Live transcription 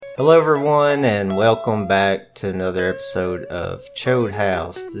Hello everyone and welcome back to another episode of Chode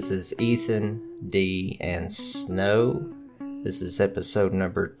House. This is Ethan, D, and Snow. This is episode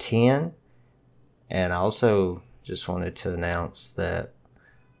number 10. And I also just wanted to announce that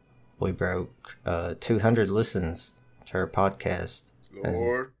we broke 200 listens to our podcast.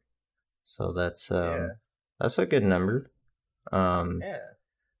 Lord. And so that's a good number.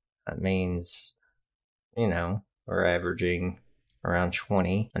 That means, we're averaging around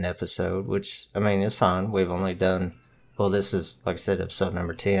 20 an episode, which, is fine. We've only done, this is, like I said, episode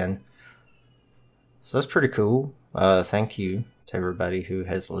number 10. So that's pretty cool. Thank you to everybody who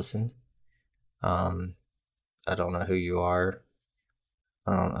has listened. I don't know who you are.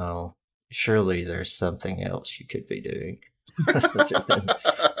 I don't know. Surely there's something else you could be doing other than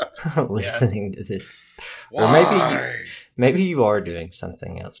listening to this. Why? Or maybe you are doing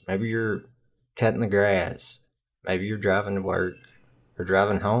something else. Maybe you're cutting the grass. Maybe you're driving to work or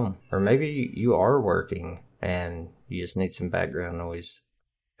driving home. Or maybe you are working and you just need some background noise.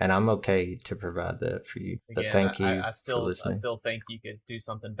 And I'm okay to provide that for you. But thank you for listening. I still think you could do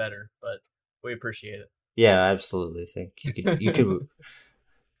something better, but we appreciate it. Yeah, I absolutely think you could.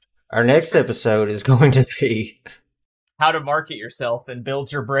 Our next episode is going to be how to market yourself and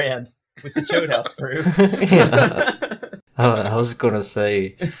build your brand with the Chode House crew. I was gonna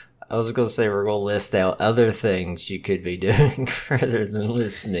say we're gonna list out other things you could be doing rather than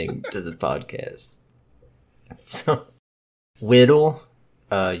listening to the podcast. So, whittle.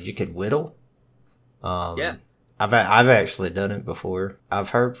 You could whittle. Yeah. I've actually done it before. I've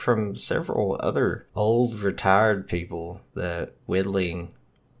heard from several other old retired people that whittling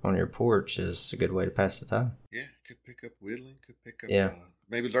on your porch is a good way to pass the time. Yeah, could pick up whittling, could pick up,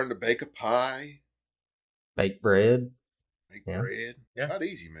 maybe learn to bake a pie. Bake bread. Make bread. Yeah. Not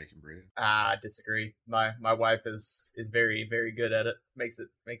easy making bread. I disagree. My wife is very, very good at it. Makes it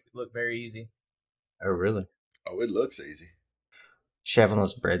look very easy. Oh, really? Oh, it looks easy. She have one of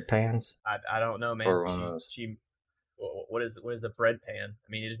those bread pans? I don't know, man. Or one of those. What is a bread pan?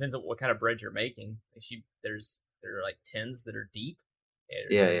 It depends on what kind of bread you're making. There are like tins that are deep.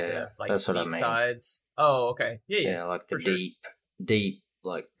 Yeah. Like that's what I steep mean. Sides. Oh, okay. Yeah. Like the sure. deep,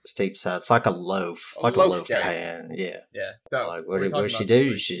 like steep sides. Like a loaf. A like loaf a loaf pan. pan. Yeah. Yeah. Like, what did she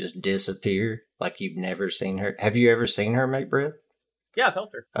do? She just disappear? Like you've never seen her? Have you ever seen her make bread? Yeah, I've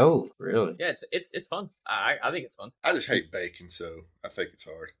helped her. Oh, really? Yeah, it's fun. I think it's fun. I just hate baking, so I think it's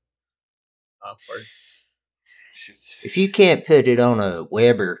hard. Oh, word. If you can't put it on a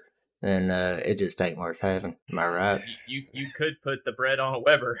Weber, then it just ain't worth having. Am I right? You could put the bread on a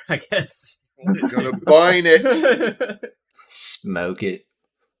Weber, I guess. You're gonna bind it. Smoke it.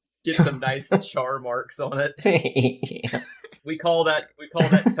 Get some nice char marks on it. Yeah. We call that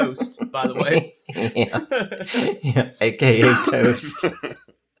toast, by the way. Yeah, AKA toast.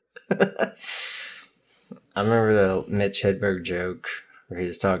 I remember the Mitch Hedberg joke where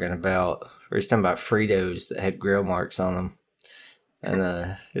he's talking about Fritos that had grill marks on them. And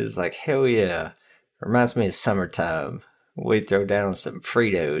it was like, hell yeah. Reminds me of summertime. We throw down some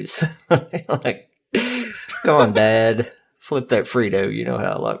Fritos. Like, come on, Dad. Flip that Frito. You know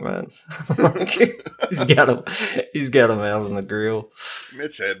how I like mine. He's got them out on the grill.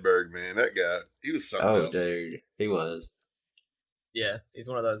 Mitch Hedberg, man, that guy, he was something else. Oh, dude, he was. Yeah, he's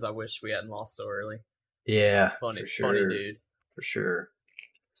one of those I wish we hadn't lost so early. Yeah, funny dude. For sure.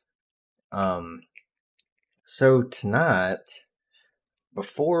 So tonight,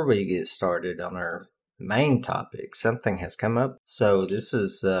 before we get started on our main topic, something has come up. So this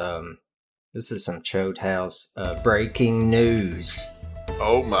is some Chode House breaking news.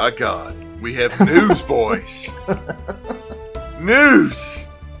 Oh my God, we have news, boys. News.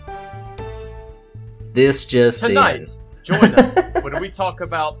 This just tonight. In. Join us when we talk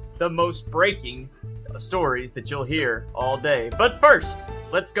about the most breaking stories that you'll hear all day. But first,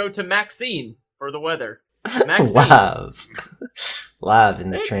 let's go to Maxine for the weather. Maxine. Live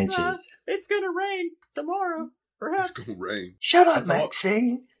in the trenches. It's gonna rain tomorrow, perhaps. It's gonna rain. Shut up,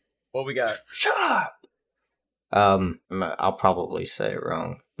 Maxine. What we got? Shut up. I'll probably say it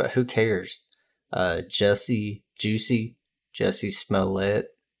wrong, but who cares? Jussie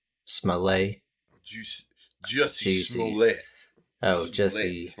Smollett. Jussie Smollett. Oh,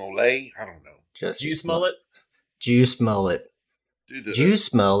 Jussie Smollett. I don't know. Jussie Smollett. Juice Mullet.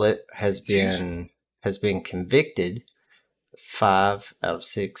 Juice Mullet has been convicted 5 out of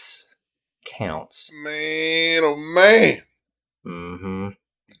 6 counts. Man, oh man. Mm-hmm.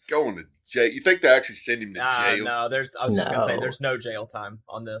 Going to jail. You think they actually send him to jail? No, just gonna say there's no jail time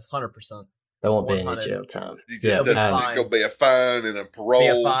on this, 100%. There won't be any jail time. There's gonna be a fine and a parole. Be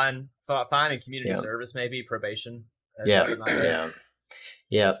a fine and community service, maybe probation.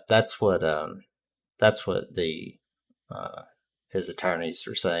 Yeah, that's what the his attorneys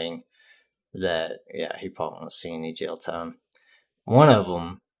were saying, that he probably won't see any jail time. One of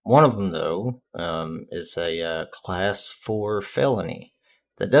them though, is a class 4 felony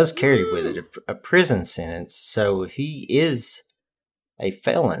that does carry with it a prison sentence. So he is a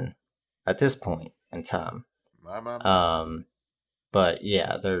felon at this point in time. But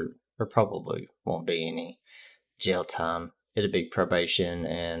yeah, there probably won't be any jail time. It'll be probation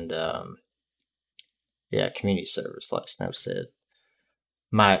and community service, like Snow said.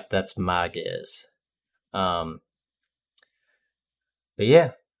 That's my guess. But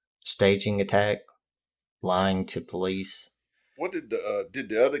yeah, staging attack, lying to police. What did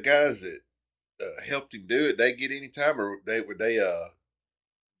the other guys that helped him do it? They get any time, or were they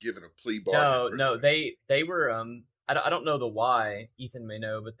given a plea bargain? No, they were. I don't know the why. Ethan may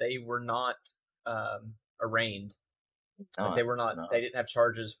know, but they were not arraigned. Like they were not. No. They didn't have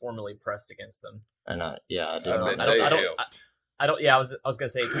charges formally pressed against them. I don't. I don't. Yeah, I was gonna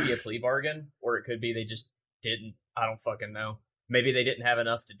say it could be a plea bargain, or it could be they just didn't. I don't fucking know. Maybe they didn't have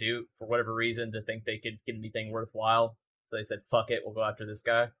enough to do for whatever reason to think they could get anything worthwhile. So they said, "Fuck it, we'll go after this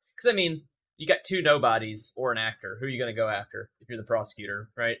guy." Because I mean, you got two nobodies or an actor. Who are you gonna go after if you're the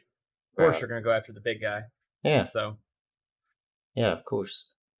prosecutor, right? Of course, you're gonna go after the big guy. Yeah. So. Yeah, of course.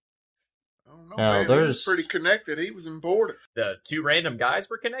 I don't know, man. He was pretty connected. He was important. The two random guys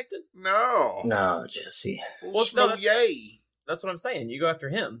were connected? No, Jesse. Well, that's what I'm saying. You go after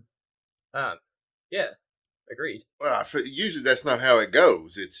him. Yeah, agreed. Well, usually that's not how it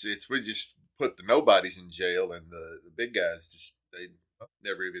goes. It's we just put the nobodies in jail, and the big guys they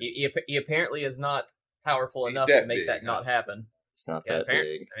never even. He apparently is not powerful enough to make that not happen. It's not that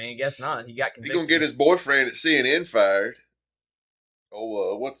big. I mean, I guess not. He got convicted. He's gonna get his boyfriend at CNN fired.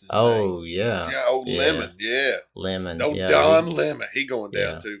 Oh, what's his name? Oh, yeah. Lemon, yeah. Lemon, Don Lemon. He going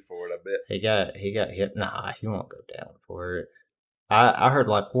down, too, for it, I bet. He got hit. Nah, he won't go down for it. I heard,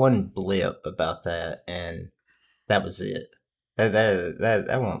 like, one blip about that, and that was it.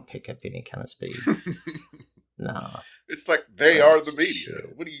 That won't pick up any kind of speed. No. It's like they are the media.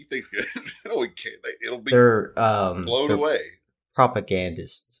 Shit. What do you think's good? No, it'll be blown away.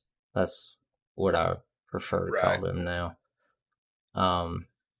 Propagandists. That's what I prefer to call them now.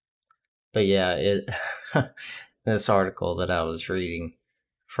 But yeah, this article that I was reading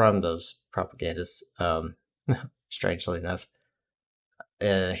from those propagandists, strangely enough,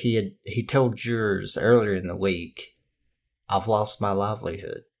 he told jurors earlier in the week, "I've lost my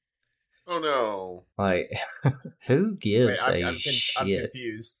livelihood." Oh no! Like, who gives I'm shit? I'm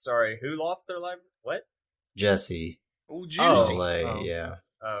confused. Sorry, who lost their life? What? Jesse. Oh, Juicy. Yeah.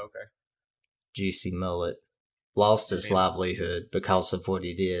 Oh, okay. Juicy Mullet. Lost his livelihood because of what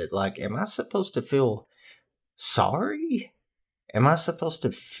he did. Like, am I supposed to feel sorry? Am I supposed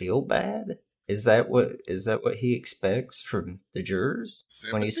to feel bad? Is that what he expects from the jurors?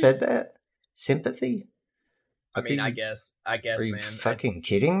 Sympathy? When he said that? Sympathy? I mean, I guess, are you man. Fucking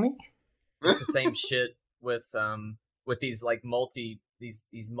kidding me? It's the same shit with these like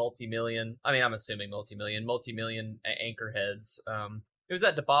these multi-million. I mean, I'm assuming multi-million anchor heads. It was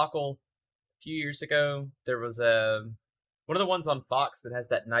that debacle few years ago. There was one of the ones on Fox that has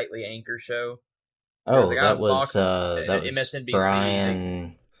that nightly anchor show. Oh, that was MSNBC.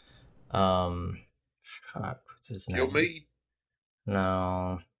 Brian. What's his name? Kilmeade?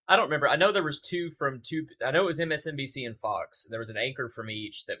 No, I don't remember. I know there was two. I know it was MSNBC and Fox. There was an anchor from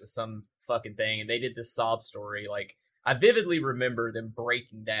each that was some fucking thing, and they did this sob story. Like, I vividly remember them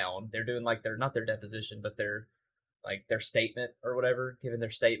breaking down. They're doing like not their deposition, but their statement or whatever, giving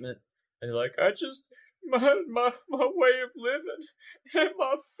their statement. And they're like, I just, my way of living and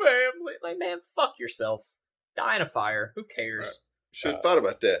my family. Like, man, fuck yourself. Die in a fire. Who cares? Right. Should have thought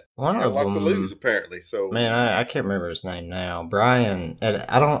about that. One of them, to lose, apparently. So, man, I can't remember his name now. Brian.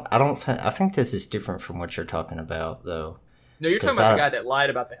 I think this is different from what you're talking about, though. No, you're talking about the guy that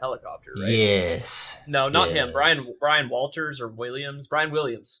lied about the helicopter, right? Yes. No, not him. Brian Walters or Williams. Brian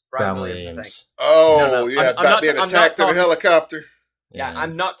Williams. I think. Oh, yeah, about being attacked in a helicopter. Yeah,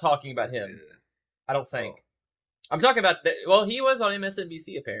 I'm not talking about him. Yeah. I don't think. I'm talking about. He was on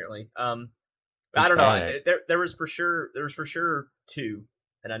MSNBC apparently. I don't know. There was for sure two,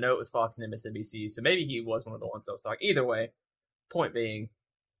 and I know it was Fox and MSNBC. So maybe he was one of the ones that was talking. Either way, point being,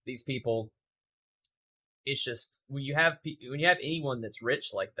 these people. It's just when you have anyone that's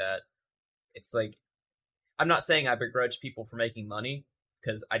rich like that, it's like, I'm not saying I begrudge people for making money,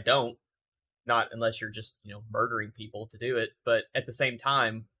 because I don't. Not unless you're just, murdering people to do it. But at the same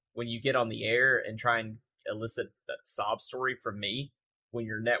time, when you get on the air and try and elicit that sob story from me, when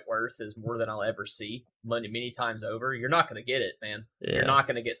your net worth is more than I'll ever see many times over, you're not going to get it, man. Yeah. You're not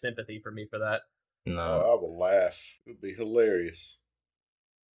going to get sympathy from me for that. No. Oh, I will laugh. It would be hilarious.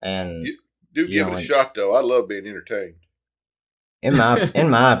 And do give it a shot, though. I love being entertained. In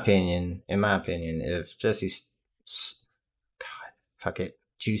my opinion, if Jesse's, God, fuck it,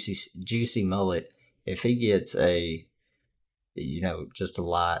 juicy mullet, if he gets a, just a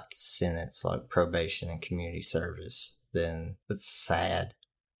light sentence like probation and community service, then that's sad.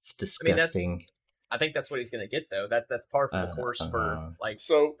 It's disgusting. I think that's what he's going to get, though. That's par for the course for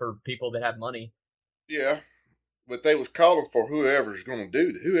for people that have money. Yeah, but they was calling for whoever's going to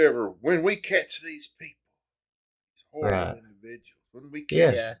do that. When we catch these people, these horrible individuals, when we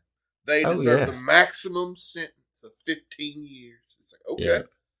catch them, they deserve the maximum sentence of 15 years. It's like, okay,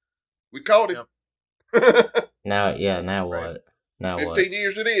 we caught him. Yep. Now what? Right. Now 15 what?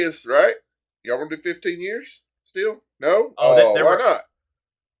 years it is, right? Y'all want to do 15 years still? No? Oh, why not?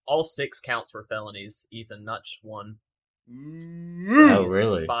 All 6 counts were felonies, Ethan, not just one. Oh,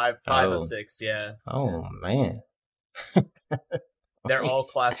 really? Five of 6, yeah. Oh, man. They're all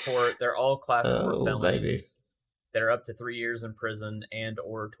class 4. They're all class 4 felonies. Baby. That are up to 3 years in prison and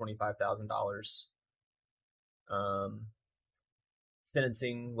or $25,000.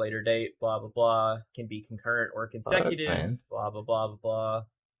 Sentencing later date, blah blah blah, can be concurrent or consecutive, blah blah blah blah blah.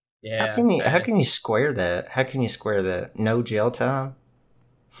 Yeah. How can you square that? How can you square that? No jail time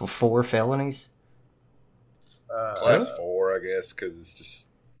for 4 felonies? Class 4, I guess, because it's just.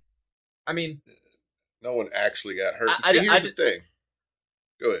 I mean, no one actually got hurt. Here's the thing.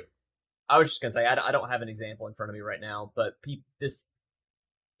 Go ahead. I was just gonna say I don't have an example in front of me right now, but it's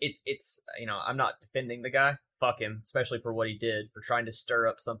I'm not defending the guy. Fuck him, especially for what he did, for trying to stir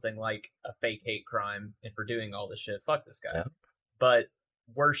up something like a fake hate crime and for doing all this shit. Fuck this guy. Yeah. But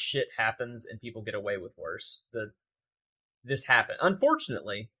worse shit happens and people get away with worse. This happened.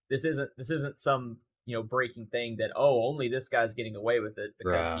 Unfortunately, this isn't some breaking thing that only this guy's getting away with it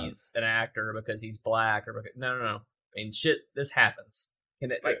because he's an actor, because he's black, or because no. I mean, shit, this happens.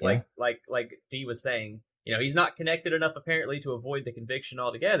 And like Dee was saying, he's not connected enough apparently to avoid the conviction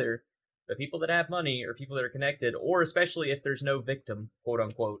altogether. But people that have money or people that are connected, or especially if there's no victim, quote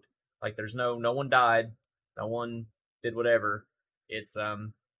unquote, like there's no one died, no one did whatever. It's I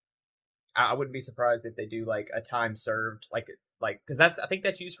wouldn't be surprised if they do like a time served, like because I think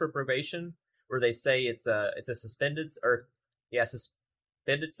that's used for probation, where they say it's a suspended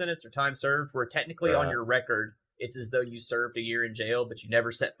sentence or time served, where technically on your record it's as though you served a year in jail, but you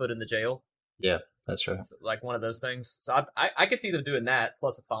never set foot in the jail. Yeah, that's right. It's like one of those things. So I could see them doing that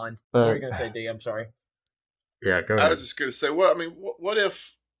plus a fine. What are you gonna say, D? I'm sorry. Yeah, go ahead. I was just gonna say, well, I mean, what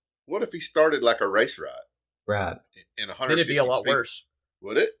if he started like a race ride? Right. In 150 then it'd be a lot worse.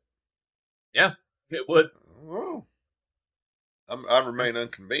 Would it? Yeah, it would. Well, I remain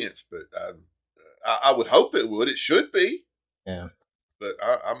unconvinced, but I would hope it would. It should be. Yeah. But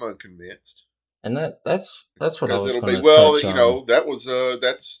I'm unconvinced. And that's what I was going to touch on.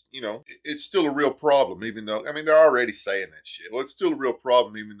 That's it's still a real problem, even though, I mean, they're already saying that shit. Well, it's still a real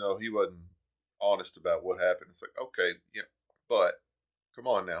problem, even though he wasn't honest about what happened. It's like, okay, yeah, but come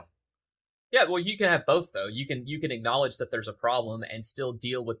on now. Yeah, well, you can have both, though. You can acknowledge that there's a problem and still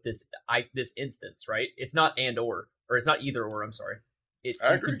deal with this instance, right? It's not or it's not either or. I'm sorry. You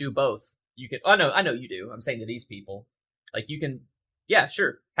can do both. You can. I know you do. I'm saying to these people, like, you can. Yeah,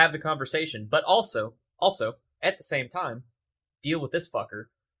 sure, have the conversation, but also at the same time, deal with this fucker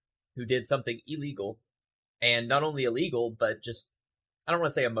who did something illegal, and not only illegal, but just, I don't want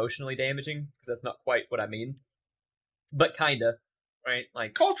to say emotionally damaging, because that's not quite what I mean, but kinda, right?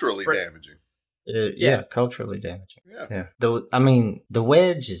 Like culturally damaging. Yeah, culturally damaging. Yeah. The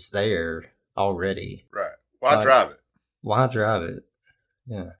wedge is there already. Right. Why drive it? Why drive it?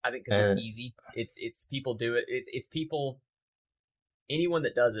 Yeah. I think because it's easy. It's people do it. It's people. Anyone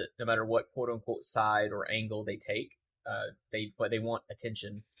that does it, no matter what quote unquote side or angle they take, they want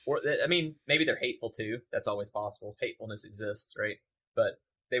attention, or I mean, maybe they're hateful too. That's always possible. Hatefulness exists, right? But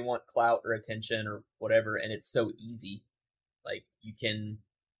they want clout or attention or whatever, and it's so easy. Like you can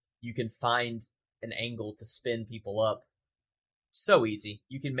find an angle to spin people up. So easy.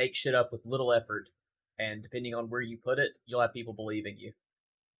 You can make shit up with little effort, and depending on where you put it, you'll have people believing you.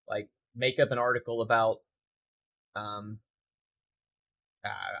 Like make up an article about, I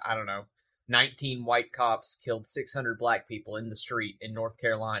don't know, 19 white cops killed 600 black people in the street in North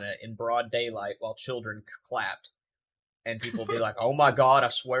Carolina in broad daylight while children clapped. And people be like, "Oh my God, I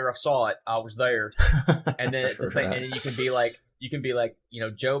swear I saw it. I was there." And then and then you can be like, you can be like,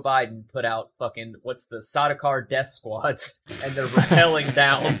 Joe Biden put out fucking what's the Sardaukar death squads, and they're rappelling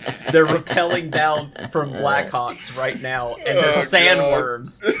down. They're rappelling down from Blackhawks right now, and they're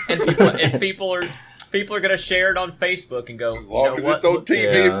sandworms, and people are gonna share it on Facebook and go, as long as it's on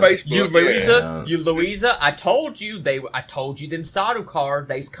TV and Facebook. You Louisa, I told you them Sardaukar,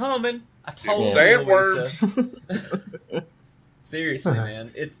 they's coming. I told you, sandworms. Seriously,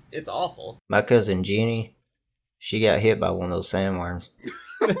 man, it's awful. My cousin Jeannie, she got hit by one of those sandworms.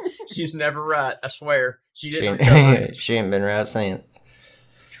 She's never right, I swear. She ain't been right since.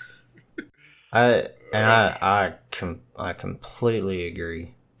 I completely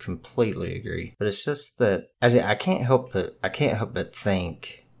agree. Completely agree. But it's just that I can't help but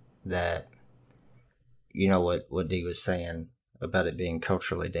think that, what Dee was saying about it being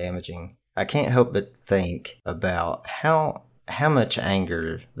culturally damaging. I can't help but think about how much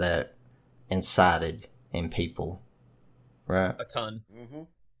anger that incited in people, right? A ton. Mm-hmm.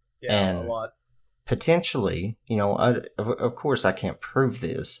 Yeah, and a lot. Potentially, of course I can't prove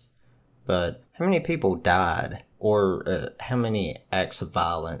this, but how many people died, or how many acts of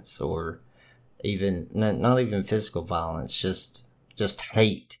violence, or even not even physical violence, just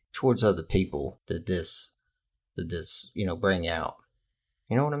hate towards other people did this bring out?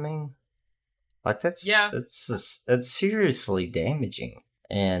 You know what I mean? Like that's seriously damaging.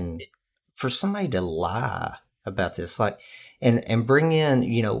 And for somebody to lie about this, like, and bring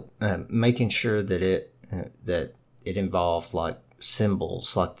in, making sure that it involved like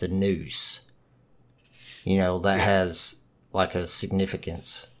symbols like the noose, that has like a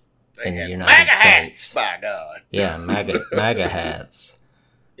significance in the United States. By God. Yeah, MAGA hats.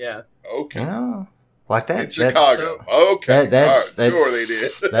 Yeah. Okay. Like that. In Chicago. Okay. That's sure they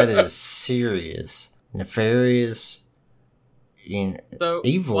did. That is serious, nefarious,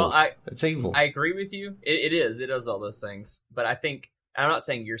 evil. Well, it's evil. I agree with you. It is. It does all those things. But I think, I'm not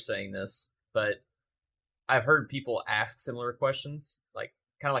saying you're saying this, but I've heard people ask similar questions, like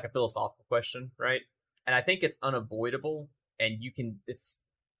kind of like a philosophical question, right? And I think it's unavoidable, and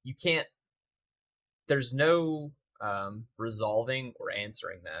there's no resolving or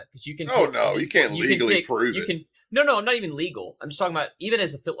answering that, because you can. Oh no, you can't legally prove it. No, not even legal. I'm just talking about even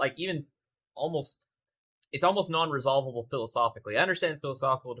as it's almost non-resolvable philosophically. I understand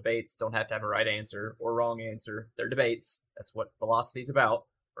philosophical debates don't have to have a right answer or wrong answer. They're debates. That's what philosophy is about,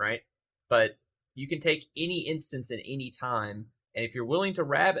 right? But you can take any instance at any time, and if you're willing to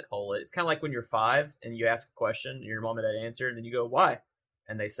rabbit hole it, it's kind of like when you're 5 and you ask a question and your mom and dad answer, and then you go, why?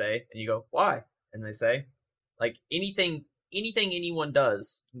 And they say, and you go, why? And they say, like, anything anyone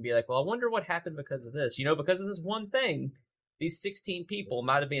does can be like, well, I wonder what happened because of this. Because of this one thing, these 16 people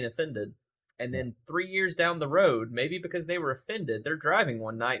might have been offended. And then 3 years down the road, maybe because they were offended, they're driving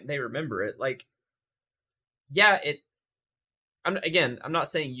one night and they remember it. Like, yeah, I'm not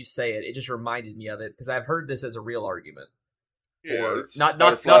saying you say it. It just reminded me of it because I've heard this as a real argument. Yeah, or it's not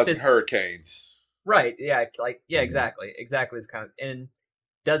butterflies this and hurricanes. Right? Yeah, like exactly. It's kind of, and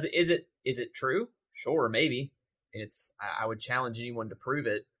is it true? Sure, maybe. I would challenge anyone to prove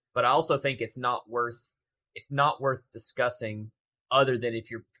it, but I also think it's not worth discussing, other than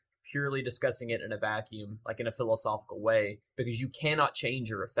if you're purely discussing it in a vacuum, like in a philosophical way, because you cannot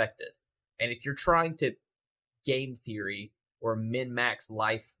change or affect it. And if you're trying to game theory or min-max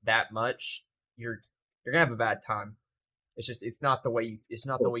life that much, you're gonna have a bad time. It's not the way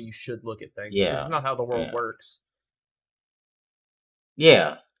you should look at things. Yeah, this is not how the world works.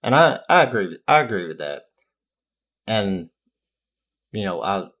 Yeah, and I agree with that. And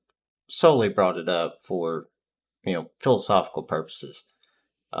I solely brought it up for philosophical purposes.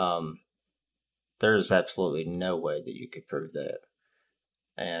 There's absolutely no way that you could prove that.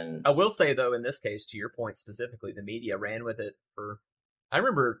 And I will say, though, in this case, to your point specifically, the media ran with it for, I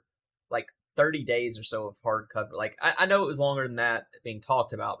remember, like 30 days or so of hard coverage. Like, I know it was longer than that being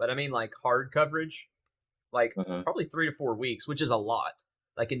talked about, but I mean, like, hard coverage, like, probably 3 to 4 weeks, which is a lot.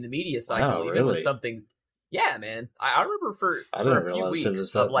 Like, in the media cycle, even with something. Yeah, man. I remember for a few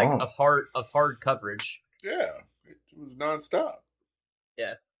weeks of hard coverage. Yeah, it was nonstop.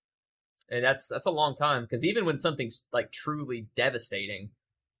 Yeah. And that's a long time, because even when something's like truly devastating,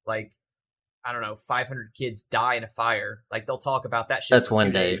 like, I don't know, 500 kids die in a fire, like they'll talk about that shit for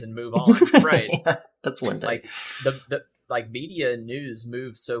 2 days and move on. Right. Yeah, that's one day. Like the media and news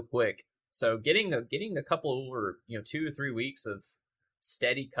move so quick. So getting a couple over 2 or 3 weeks of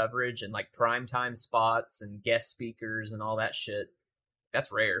steady coverage and like primetime spots and guest speakers and all that shit,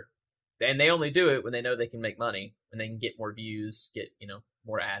 that's rare. And they only do it when they know they can make money, when they can get more views, get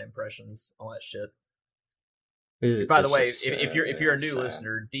more ad impressions, all that shit. By the way, if you're a new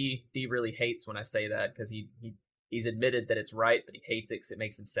listener, D really hates when I say that, because he he's admitted that it's right, but he hates it because it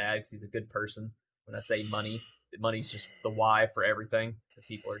makes him sad because he's a good person. When I say money's just the why for everything because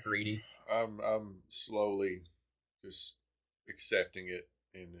people are greedy. I'm slowly just accepting it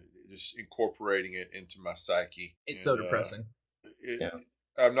and just incorporating it into my psyche. It's so depressing.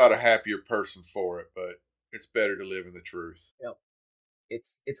 I'm not a happier person for it, but it's better to live in the truth. Yep.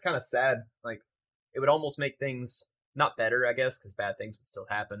 It's kind of sad. Like, it would almost make things not better, I guess, because bad things would still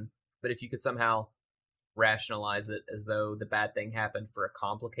happen. But if you could somehow rationalize it as though the bad thing happened for a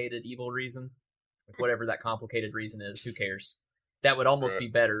complicated evil reason, like whatever that complicated reason is, who cares? That would almost be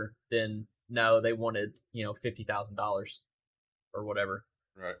better than, no, they wanted, $50,000 or whatever.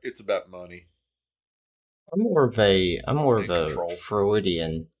 Right. It's about money. I'm more of a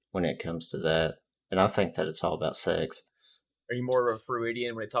Freudian when it comes to that, and I think that it's all about sex. Are you more of a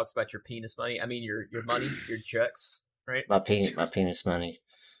Freudian when it talks about your penis money? I mean, your money, your checks, right? My penis money.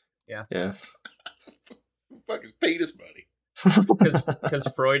 Yeah. Yeah. What the fuck is penis money? Because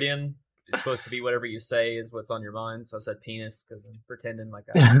Freudian is supposed to be whatever you say is what's on your mind. So I said penis because I'm pretending like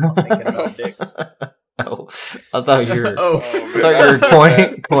I'm not thinking about dicks. Oh, I thought you were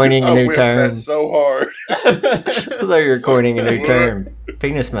coining a new term. That's so hard. I thought you were coining a new term.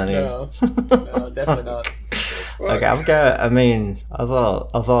 Penis money. No, definitely not. Like I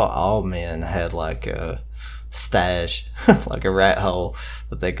thought all men had like a stash, like a rat hole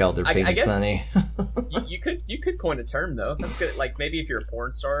that they called their penis money. you could coin a term though. That's good. Like maybe if you're a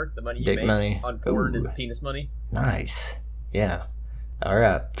porn star, the money you Dick make money. on porn is penis money. Nice. Yeah. All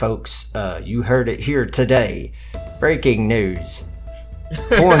right, folks. You heard it here today. Breaking news.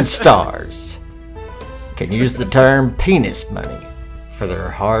 Porn stars can use the term penis money for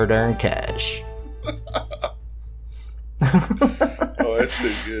their hard-earned cash. Oh, that's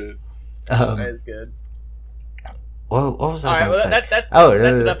too good. That is good. What was I going to say?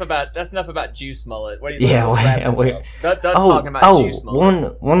 That's enough about Juice Mullet. What do you think? Done talking about Juice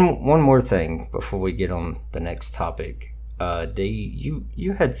Mullet. One more thing before we get on the next topic. D,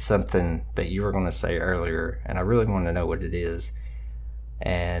 you had something that you were going to say earlier, and I really want to know what it is.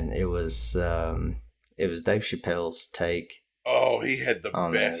 And it was Dave Chappelle's take. Oh, he had the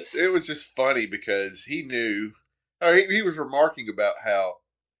best. This. It was just funny because he knew. He was remarking about how,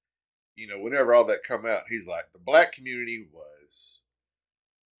 whenever all that come out, he's like, the black community was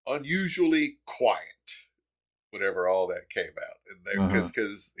unusually quiet whenever all that came out, and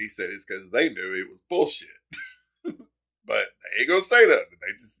because he said it's because they knew it was bullshit. But they ain't gonna say nothing.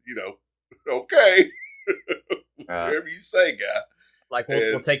 They just, okay. Whatever you say, guy. Like,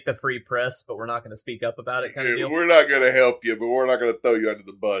 we'll take the free press, but we're not going to speak up about it kind of deal? We're not going to help you, but we're not going to throw you under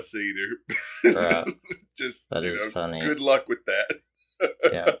the bus either. Right. Just, that is funny. Good luck with that.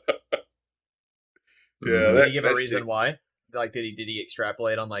 Yeah. Yeah. Did he give a reason why? Like, did he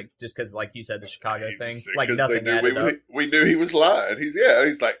extrapolate on, like, just because, like you said, the Chicago thing? Like, nothing added up. We knew he was lying.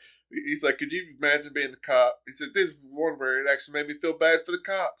 He's like, could you imagine being the cop? He said, this is one where it actually made me feel bad for the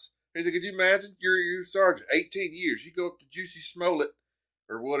cops. He said, could you imagine? You're a sergeant, 18 years. You go up to Juicy Smollett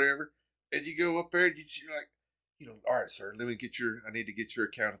or whatever, and you go up there and you're like, all right, sir, I need to get your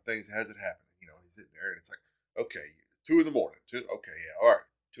account of things. How's it happening? He's sitting there and it's like, okay, 2 a.m. Okay, yeah, all right,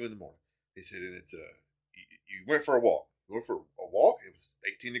 2 a.m. He said, and it's, you went for a walk. You went for a walk? It was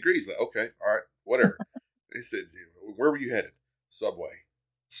 18 degrees. Like, okay, all right, whatever. He said, where were you headed? Subway.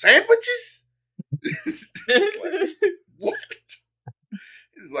 Sandwiches? Like, what?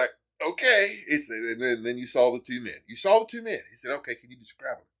 He's like, okay. He said, and then you saw the 2 men. You saw the 2 men. He said, okay, can you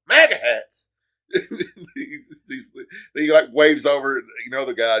describe them? MAGA hats. He like waves over,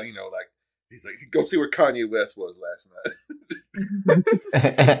 the guy, like, he's like, go see where Kanye West was last night.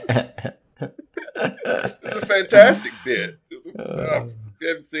 It's a fantastic bit. If you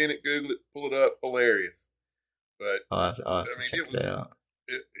haven't seen it, Google it, pull it up. Hilarious. But I'll check it out.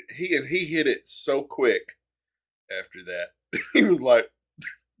 He hit it so quick after that. He was like,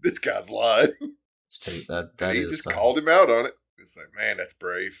 this guy's lying. That he is just funny. called him out on it. It's like, man, that's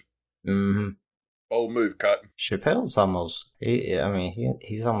brave. Mm-hmm. Bold move, Cotton. Chappelle's almost,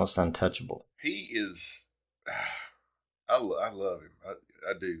 he's almost untouchable. He is, I love him.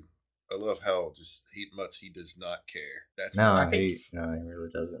 I do. I love how much he does not care. That's no, he really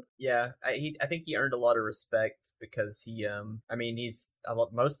doesn't. Yeah, I think he earned a lot of respect because he,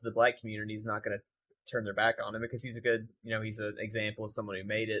 most of the black community is not going to turn their back on him because he's a good, he's an example of someone who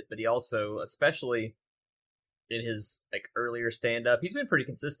made it. But he also, especially in his like earlier stand up, he's been pretty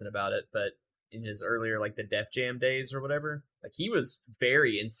consistent about it. But in his earlier like the Def Jam days or whatever, like he was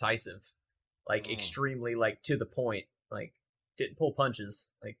very incisive, like extremely like to the point, like didn't pull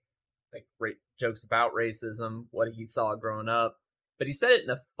punches, like jokes about racism, what he saw growing up. But he said it in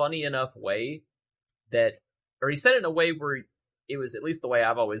a funny enough way that or he said it in a way where it was at least the way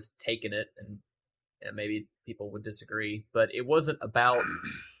I've always taken it, and maybe people would disagree, but it wasn't about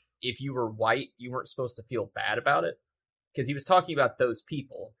if you were white, you weren't supposed to feel bad about it, because he was talking about those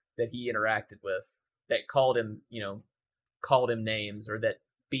people that he interacted with that called him names, or that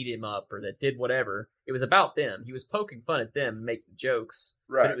beat him up, or that did whatever. It was about them. He was poking fun at them, making jokes,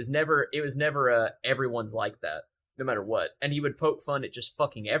 right? But it was never everyone's like that, no matter what. And he would poke fun at just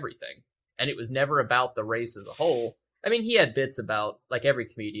fucking everything, and it was never about the race as a whole. I mean, he had bits about, like every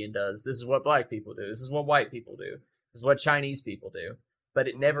comedian does, this is what black people do, this is what white people do, this is what Chinese people do. But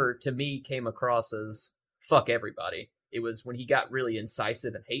it never, to me, came across as fuck everybody. It was when he got really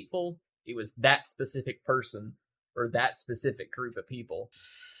incisive and hateful, it was that specific person or that specific group of people.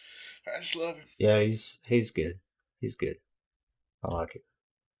 I just love him. Yeah, he's good. He's good. I like it.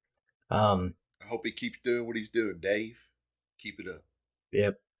 I hope he keeps doing what he's doing, Dave. Keep it up.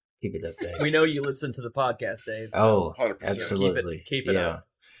 Yep. Keep it up, Dave. We know you listen to the podcast, Dave. So 100%. Absolutely. Keep it up.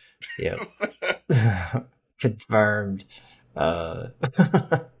 Yeah. Confirmed.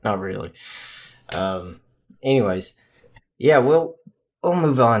 Not really. Anyways, yeah, we'll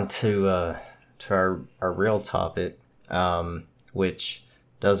move on to our real topic, which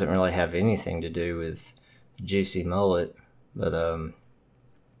doesn't really have anything to do with Juicy Mullet, but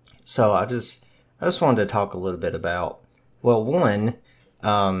so I just wanted to talk a little bit about, well, one,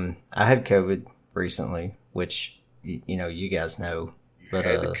 I had COVID recently, which you guys know, but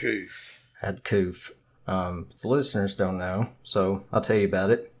had the coof. Had the coof. The listeners don't know, so I'll tell you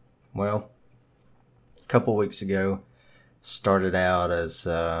about it. Well, a couple weeks ago, started out as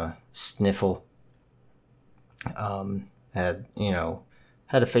sniffle.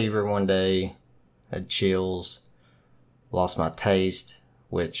 Had a fever one day, had chills, lost my taste,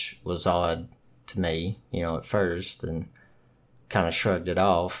 which was odd to me, at first, and kind of shrugged it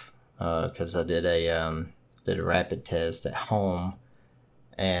off because I did a rapid test at home,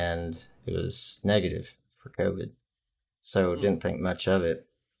 and it was negative for COVID, so didn't think much of it.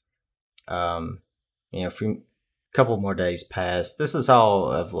 A couple more days passed. This is all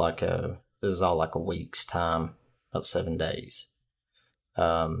like a week's time, about 7 days.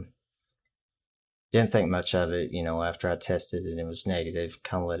 Didn't think much of it, after I tested and it was negative,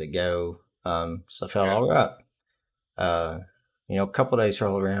 kind of let it go. So I felt all right. A couple days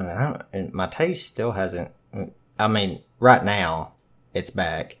roll around and my taste still hasn't, right now it's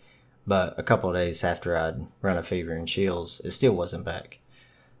back, but a couple of days after I'd run a fever and chills, it still wasn't back.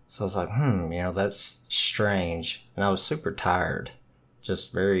 So I was like, that's strange. And I was super tired,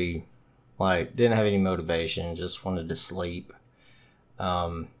 just very, didn't have any motivation, just wanted to sleep.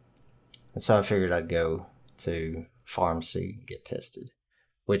 And so I figured I'd go to pharmacy and get tested,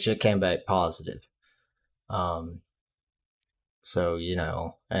 which it came back positive. So,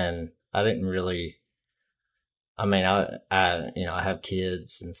 and I didn't really, I have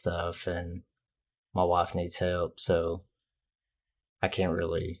kids and stuff, and my wife needs help, so I can't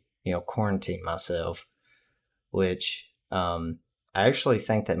really, quarantine myself, which, I actually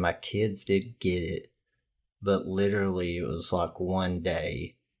think that my kids did get it, but literally it was like one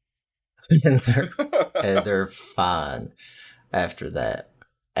day and they're fine after that.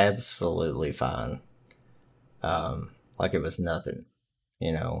 Absolutely fine. Like it was nothing,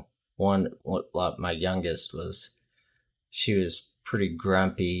 like my youngest she was pretty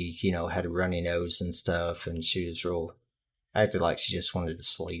grumpy, had a runny nose and stuff, and she was acted like she just wanted to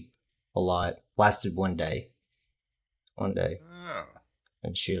sleep a lot. Lasted one day. Oh.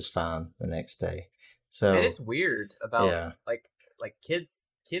 And she was fine the next day. So, and it's weirget about like kids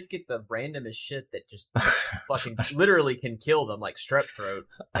get the randomest shit that just fucking literally can kill them, like strep throat,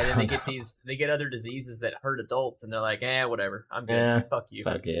 and then they get other diseases that hurt adults, and they're like, whatever, I'm good. Yeah, fuck you.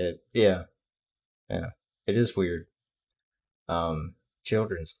 Fuck it. Yeah. It is weird.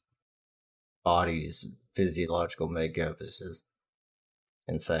 Children's bodies' physiological makeup is just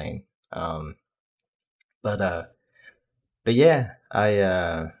insane. But yeah,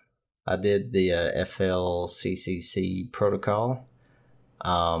 I did the FLCCC protocol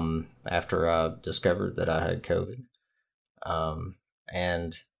after I discovered that I had COVID.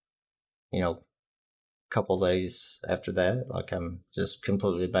 And a couple days after that, I'm just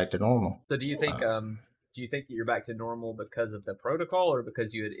completely back to normal. So do you think that you're back to normal because of the protocol, or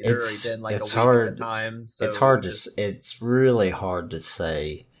because you had already been a week at the time? So it's really hard to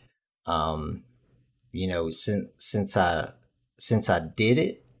say. Since I did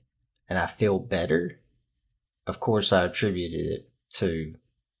it and I feel better, of course I attributed it to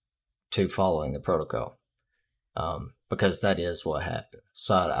following the protocol, because that is what happened.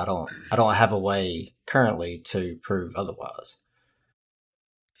 So I don't have a way currently to prove otherwise.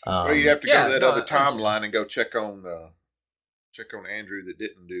 Well, you'd have to go to that other timeline and go check on Andrew that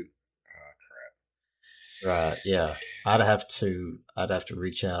didn't do. Crap. Right. Yeah. I'd have to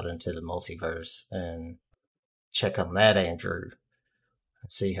reach out into the multiverse and check on that Andrew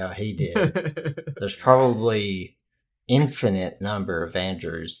and see how he did. There's probably infinite number of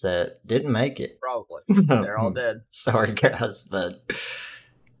Andrews that didn't make it. Probably. They're all dead. Sorry, guys, but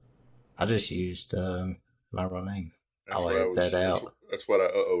I just used my real name. I'll edit that out. That's what I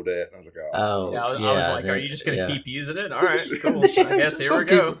uh-oh'd at. I was like, oh. Yeah, I was like, are you just going to keep using it? All right, cool. I guess here we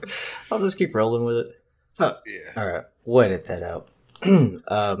go. I'll just keep rolling with it. Yeah. All right, we'll edit that out.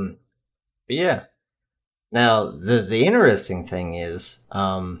 But yeah. Now, the interesting thing is,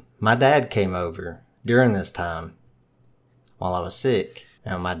 my dad came over during this time while I was sick.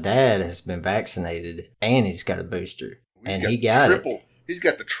 Now, my dad has been vaccinated, and he's got a booster. And he got it. He's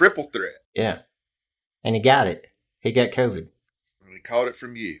got the triple threat. Yeah. And he got it. He got COVID. And he caught it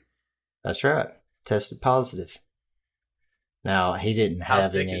from you. That's right. Tested positive. Now, he didn't have any... How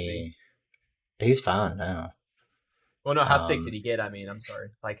sick is he? He's fine now. Well, no, how sick did he get? I mean, I'm sorry.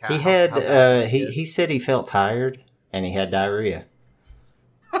 Like how, he had, he said he felt tired, and he had diarrhea.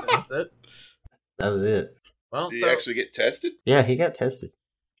 That's it? That was it. Well, did he actually get tested? Yeah, he got tested.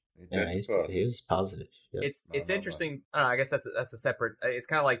 He was positive. Yep. It's interesting. I don't know, I guess that's a separate. It's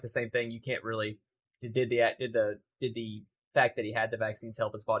kind of like the same thing. You can't really did the fact that he had the vaccines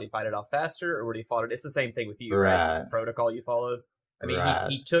help his body fight it off faster, or would he fought it? It's the same thing with you, right? The protocol you followed. I mean,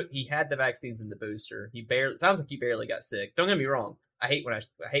 he had the vaccines and the booster. Sounds like he barely got sick. Don't get me wrong. I hate when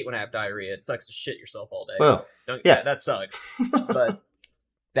I have diarrhea. It sucks to shit yourself all day. Well, that sucks. But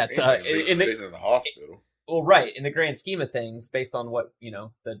that's in the hospital. Well, right, in the grand scheme of things, based on what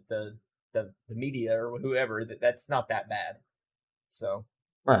the media or whoever, that's not that bad. So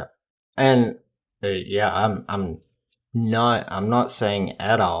right, and I'm not saying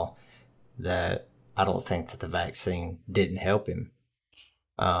at all that I don't think that the vaccine didn't help him.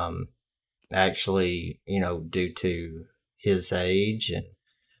 Actually, due to his age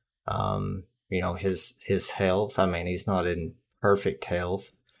and his health. I mean, he's not in perfect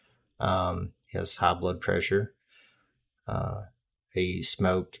health. He has high blood pressure. He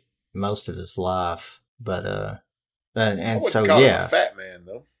smoked most of his life, but and so call him a fat man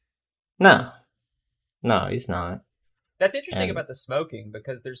though. No, he's not. That's interesting about the smoking,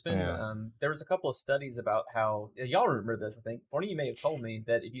 because there's been there was a couple of studies about how y'all remember this. I think one of you may have told me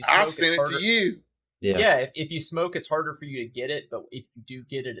that if you smoke, I sent it to you. Yeah, if you smoke, it's harder for you to get it, but if you do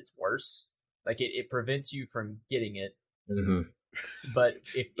get it, it's worse. Like it prevents you from getting it. Mm-hmm. But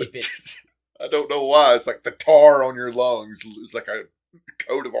if it, I don't know why. It's like the tar on your lungs. It's like a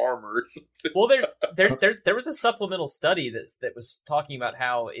coat of armor or something. Well, there was a supplemental study that was talking about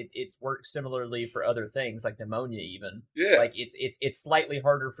how it's worked similarly for other things like pneumonia even. Yeah. Like it's slightly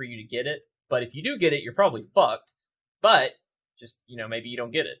harder for you to get it, but if you do get it, you're probably fucked. But just maybe you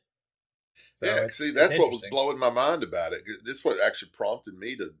don't get it. So yeah, see, that's what was blowing my mind about it. This is what actually prompted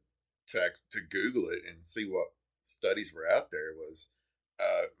me to Google it and see what studies were out there. Was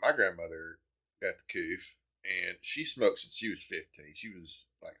my grandmother got the coof, and she smoked since she was 15. She was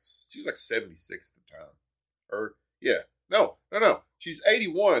like 76 at the time. Or no. She's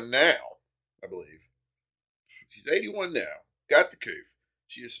 81 now, I believe. She's 81 now. Got the coof.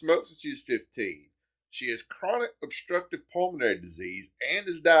 She has smoked since she was 15. She has chronic obstructive pulmonary disease and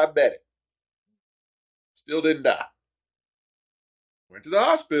is diabetic. Still didn't die. Went to the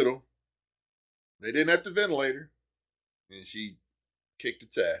hospital. They didn't have to ventilate her. And she kicked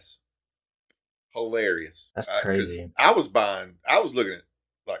its ass. Hilarious. That's crazy. I was looking at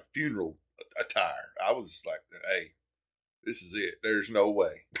like funeral attire. I was like, hey, this is it. There's no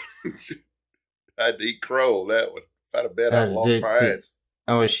way. I had to eat crow on that one. If I'd have bet I lost my ass.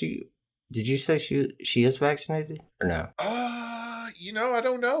 Oh, did you say she is vaccinated or no? I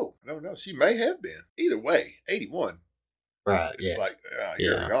don't know. She may have been. Either way, 81. Right. It's like,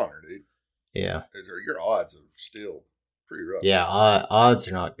 you're a goner, dude. Yeah. Your odds are still pretty rough. Yeah, odds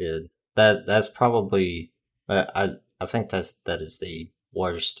are not good. That's probably I think that is the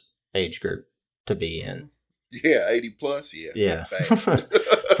worst age group to be in. Yeah, 80 plus. Yeah.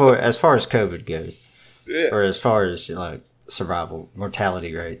 For as far as COVID goes. Yeah. Or as far as like survival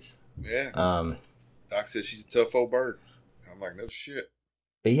mortality rates. Yeah. Doc says she's a tough old bird. I'm like, no shit.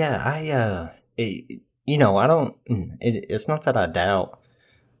 But yeah, I don't. It's not that I doubt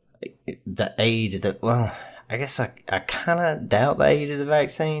the aid that. Well, I guess I kind of doubt the aid of the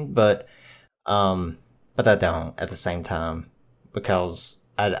vaccine, but I don't at the same time, because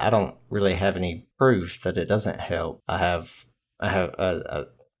I don't really have any proof that it doesn't help. I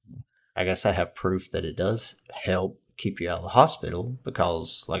guess I have proof that it does help keep you out of the hospital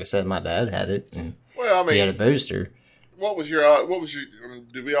because, like I said, my dad had it and well, I mean, he had a booster. What was your? I mean,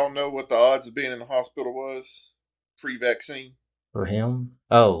 do we all know what the odds of being in the hospital was pre-vaccine For him?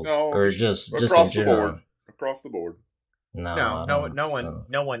 Oh, No, or just across in the general? board. Across the board. No one.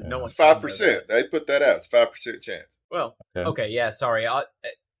 It's 5%. They put that out. It's 5% chance. Well, okay, yeah. Sorry, I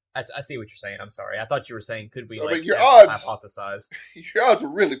see what you're saying. I'm sorry. I thought you were saying could we So, I like mean, your odds hypothesized? Your odds were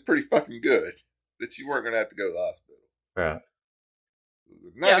really pretty fucking good that you weren't going to have to go to the hospital. Right.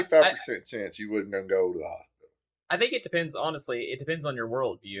 95% chance you wouldn't go to the hospital. I think it depends. Honestly, it depends on your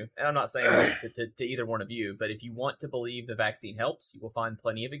worldview, and I'm not saying to either one of you. But if you want to believe the vaccine helps, you will find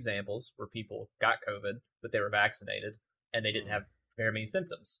plenty of examples where people got COVID, but they were vaccinated and they didn't have very many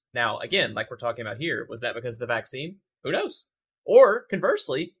symptoms. Now, again, like we're talking about here, was that because of the vaccine? Who knows? Or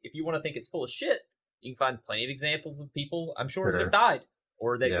conversely, if you want to think it's full of shit, you can find plenty of examples of people, I'm sure, that have died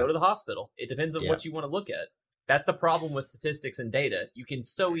or that go to the hospital. It depends on what you want to look at. That's the problem with statistics and data. You can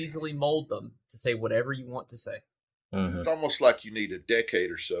so easily mold them to say whatever you want to say. Mm-hmm. It's almost like you need a decade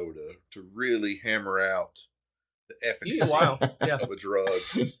or so to really hammer out the efficacy of a drug.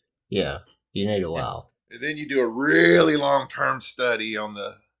 Yeah, you need a while. And then you do a really long-term study on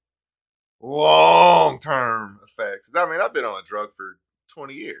the long-term effects. I mean, I've been on a drug for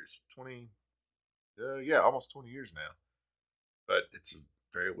 20 years. Almost 20 years now. But it's a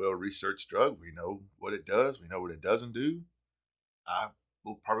very well-researched drug. We know what it does. We know what it doesn't do. I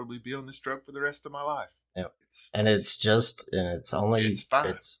will probably be on this drug for the rest of my life. Yep. It's fine.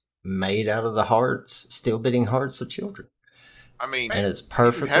 It's made out of the hearts, still beating hearts of children. I mean, and it's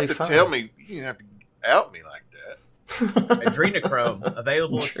perfectly fine. You didn't have to tell me, you didn't have to out me like that. Adrenochrome,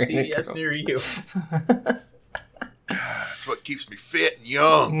 available at CVS near you. That's what keeps me fit and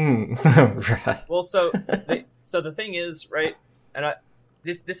young. Right. Well, so the thing is, right, and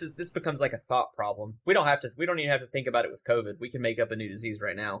this becomes like a thought problem. We don't even have to think about it with COVID. We can make up a new disease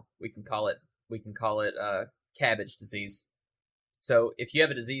right now. We can call it cabbage disease. So if you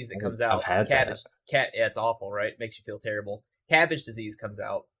have a disease that comes out, it's awful, right? Makes you feel terrible. Cabbage disease comes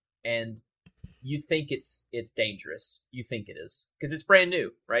out, and you think it's dangerous. You think it is because it's brand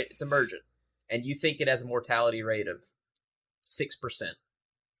new, right? It's emergent, and you think it has a mortality rate of 6%.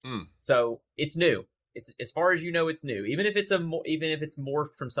 So it's new. It's as far as you know, it's new. Even if it's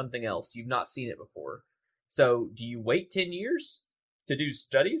morphed from something else, you've not seen it before. So do you wait 10 years to do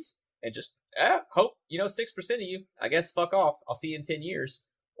studies and just hope 6% of you? I guess fuck off. I'll see you in 10 years.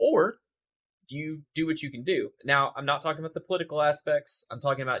 Or do you do what you can do? Now, I'm not talking about the political aspects. I'm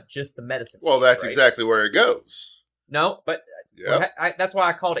talking about just the medicine. Well, that's exactly where it goes. No, but that's why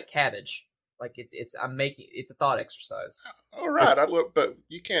I called it cabbage. Like it's a thought exercise. All right, but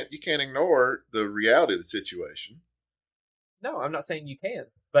you can't ignore the reality of the situation. No, I'm not saying you can.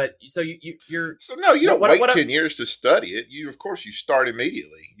 But so you're so no, you don't wait 10 years to study it. You start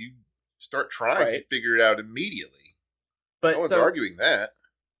immediately. You start trying to figure it out immediately. But no one's arguing that.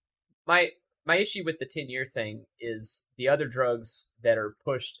 My issue with the 10-year thing is the other drugs that are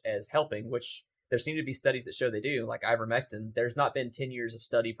pushed as helping, which there seem to be studies that show they do, like ivermectin. There's not been 10 years of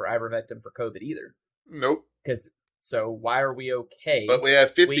study for ivermectin for COVID either. Nope. So why are we okay? But we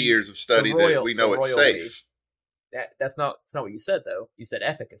have 50 years of study that we know it's safe. That's not what you said, though. You said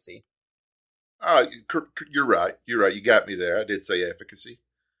efficacy. You're right. You got me there. I did say efficacy.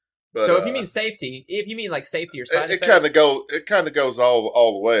 But, so if you mean safety, if you mean like safety or side effects, it kind of goes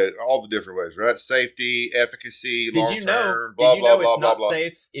all the way, all the different ways, right? Safety, efficacy, long term. Did you know it's not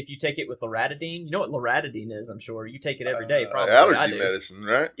safe if you take it with loratadine? You know what loratadine is? I'm sure you take it every day. Probably allergy medicine,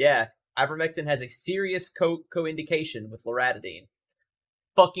 right? Yeah, ivermectin has a serious co-indication with loratadine.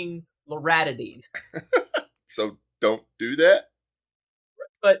 Fucking loratadine. So don't do that.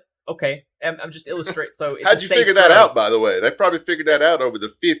 But. Okay, I'm just illustrating. So how'd you figure that out, by the way? They probably figured that out over the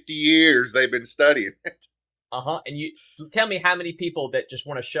 50 years they've been studying it. And you tell me how many people that just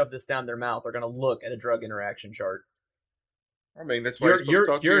want to shove this down their mouth are going to look at a drug interaction chart. I mean, that's why you're supposed to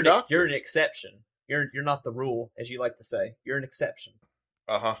talk to your doctor. You're an exception. You're not the rule, as you like to say. You're an exception.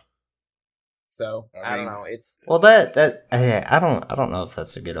 So I don't know. It's I don't know if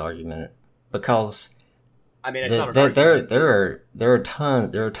that's a good argument because. I mean, it's not an argument. There are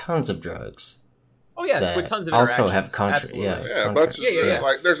tons of drugs. Oh yeah, with tons of also have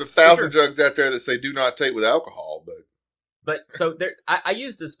like there's 1,000 drugs out there that say do not take with alcohol, but so there. I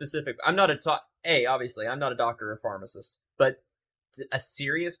used a specific. I'm not obviously I'm not a doctor or pharmacist, but a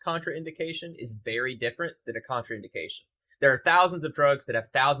serious contraindication is very different than a contraindication. There are thousands of drugs that have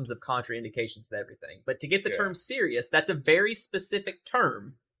thousands of contraindications to everything, but to get the term serious, that's a very specific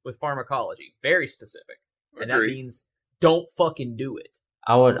term with pharmacology, very specific. And that means don't fucking do it.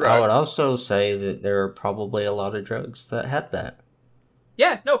 I would also say that there are probably a lot of drugs that have that.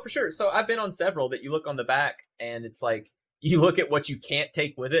 Yeah, no, for sure. So I've been on several that you look on the back and it's like, you look at what you can't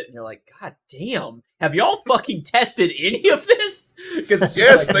take with it and you're like, God damn, have y'all fucking tested any of this?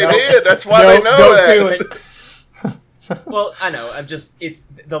 Yes, like, they did. That's why they know don't do it. Well, I know. It's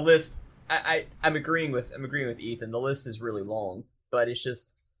the list. I'm agreeing with Ethan. The list is really long, but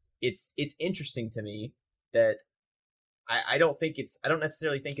it's interesting to me that I don't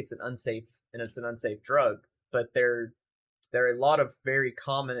necessarily think it's an unsafe drug, but there are a lot of very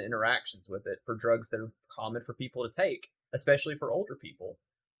common interactions with it for drugs that are common for people to take, especially for older people,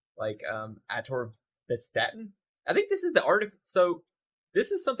 like atorvastatin. I think this is the article. So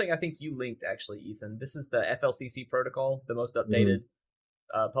this is something I think you linked, actually, Ethan. This is the FLCC protocol, the most updated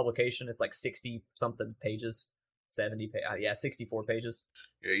publication. It's like 60-something pages, 64 pages.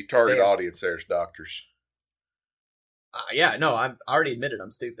 Yeah, you target audience there's doctors. I already admitted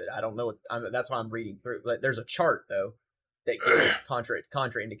I'm stupid. I don't know what that's why I'm reading through. But there's a chart though that gives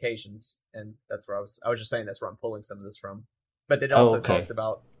contraindications, and that's where I was just saying that's where I'm pulling some of this from. But it also talks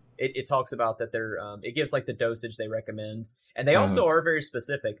about it talks about that they're it gives like the dosage they recommend, and they also are very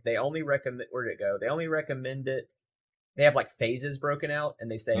specific. They only recommend They only recommend it. They have like phases broken out,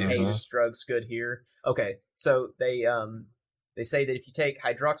 and they say, hey, this drug's good here. Okay, so they say that if you take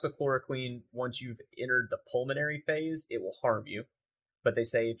hydroxychloroquine once you've entered the pulmonary phase, it will harm you. But they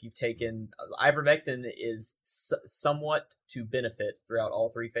say if you've taken ivermectin is somewhat to benefit throughout all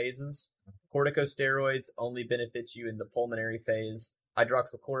three phases. Corticosteroids only benefit you in the pulmonary phase.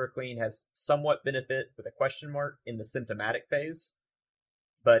 Hydroxychloroquine has somewhat benefit with a question mark in the symptomatic phase.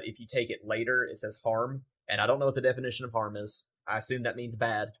 But if you take it later, it says harm. And I don't know what the definition of harm is. I assume that means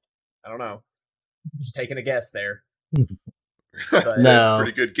bad. I don't know. Just taking a guess there. But, that's a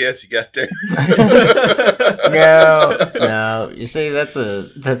pretty good guess you got there. No. You see, that's a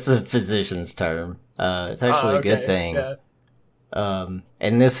physician's term. It's actually a good thing. Yeah.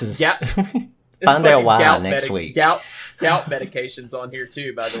 And this is find out why next week. Gout medications on here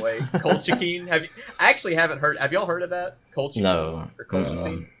too, by the way. Colchicine. I actually haven't heard. Have y'all heard of that? Colchicine or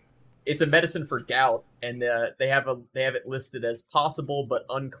colchicine? It's a medicine for gout, and they have it listed as possible but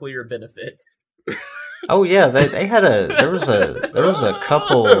unclear benefit. Oh yeah, there was a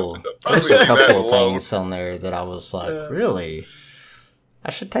couple of things on there that I was like, really,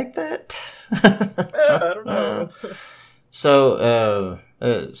 I should take that. I don't know. So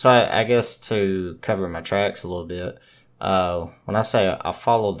I guess to cover my tracks a little bit, when I say I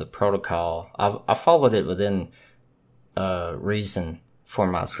followed the protocol, I followed it within reason for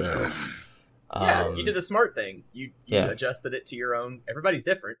myself. Yeah, you did the smart thing. You adjusted it to your own. Everybody's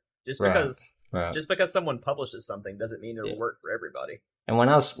different. Just because someone publishes something doesn't mean it'll work for everybody. And when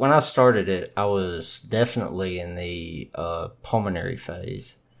I started it, I was definitely in the pulmonary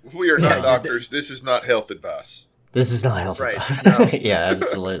phase. We are not doctors. This is not health advice. This is not health advice. No. Yeah,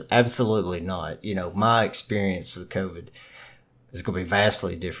 absolutely not. You know, my experience with COVID is going to be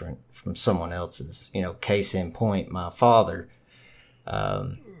vastly different from someone else's. You know, case in point, my father,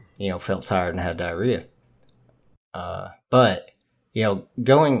 felt tired and had diarrhea. But you know,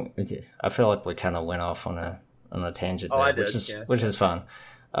 I feel like we kind of went off on a tangent there, which is fine.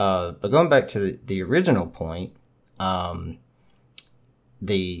 But going back to the original point, I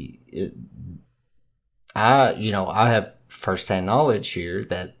have firsthand knowledge here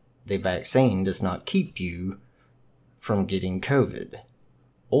that the vaccine does not keep you from getting COVID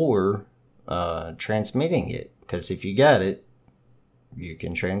or transmitting it, because if you got it, you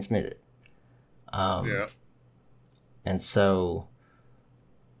can transmit it. And so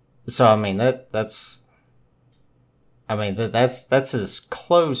I mean that's as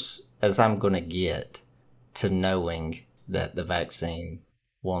close as I'm going to get to knowing that the vaccine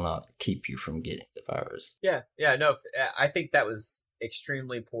will not keep you from getting the virus. Yeah, no, I think that was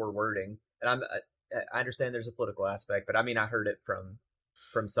extremely poor wording, and I understand there's a political aspect, but I mean I heard it from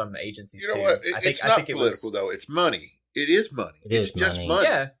some agencies. You know what? It's not political though. It's money. It is money. It's just money.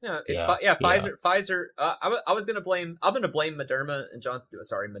 Yeah. Pfizer. I was gonna blame. I'm gonna blame Moderna and Johnson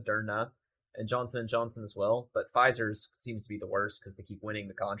 & Johnson as well, but Pfizer's seems to be the worst because they keep winning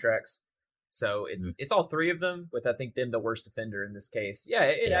the contracts. So it's all three of them, with I think them the worst offender in this case. Yeah,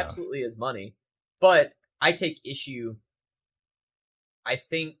 it absolutely is money, but I take issue. I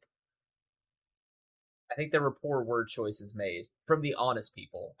think there were poor word choices made from the honest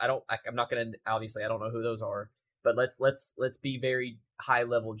people. I'm not gonna, obviously I don't know who those are, but let's be very high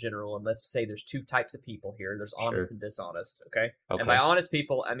level general, and let's say there's two types of people here. There's honest and dishonest. Okay. And by honest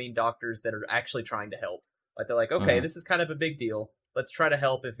people, I mean doctors that are actually trying to help. Like they're like, okay, this is kind of a big deal. Let's try to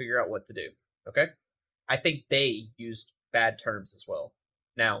help and figure out what to do. Okay. I think they used bad terms as well.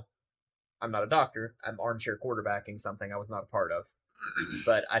 Now, I'm not a doctor. I'm armchair quarterbacking something I was not a part of.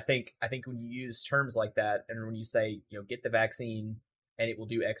 But I think when you use terms like that, and when you say, get the vaccine and it will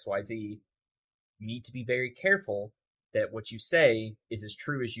do X, Y, Z, you need to be very careful that what you say is as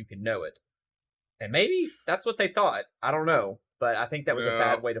true as you can know it. And maybe that's what they thought. I don't know. But I think that was a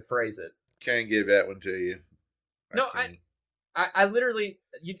bad way to phrase it. Can't give that one to you. I literally,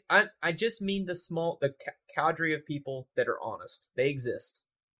 I just mean the cadre of people that are honest. They exist.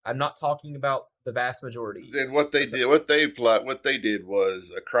 I'm not talking about the vast majority. Then what they did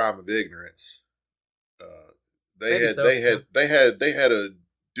was a crime of ignorance. They had a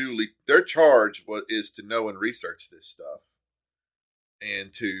duly. Their charge is to know and research this stuff,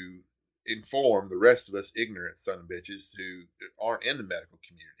 and to inform the rest of us ignorant son of bitches who aren't in the medical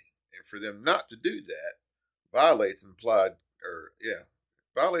community. And for them not to do that violates implied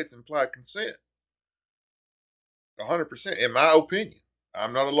consent. 100%, in my opinion.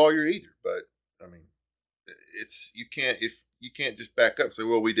 I'm not a lawyer either, but I mean, you can't just back up and say,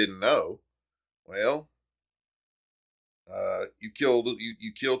 well, we didn't know. Well, you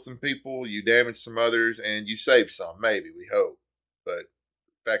killed some people, you damaged some others, and you saved some, maybe, we hope. But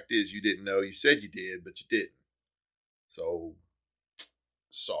the fact is, you didn't know. You said you did, but you didn't. So,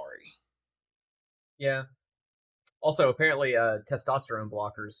 sorry. Yeah. Also, apparently, testosterone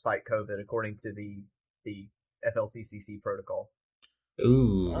blockers fight COVID according to the FLCCC protocol.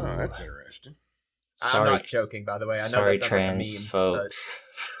 Ooh, oh, that's interesting. I'm not joking, by the way. I know sorry, that sounds trans like a meme, folks.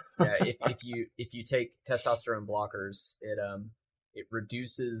 But, yeah, if you take testosterone blockers, it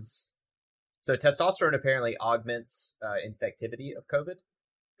reduces. So testosterone apparently augments infectivity of COVID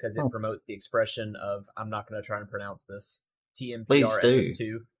because it promotes the expression of, I'm not going to try and pronounce this,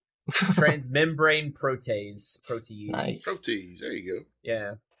 TMPRSS2, transmembrane protease. Nice. Protease. There you go.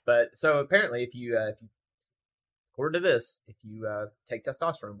 Yeah, but so apparently, if you according to this, if you take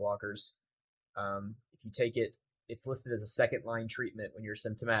testosterone blockers, if you take it, it's listed as a second line treatment when you're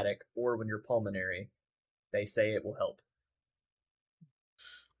symptomatic or when you're pulmonary. They say it will help.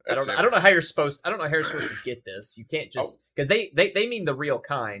 I don't know how you're supposed to get this. You can't just because they mean the real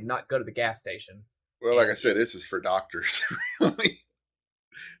kind, not go to the gas station. Well, like I said, this is for doctors, really.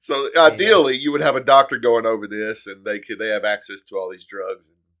 So ideally, you would have a doctor going over this, and they have access to all these drugs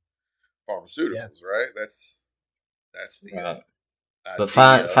and pharmaceuticals, right? That's the. Right. But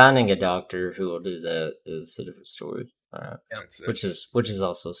finding a doctor who will do that is a different story, which is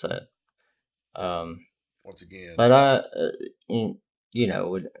also sad. Once again, but and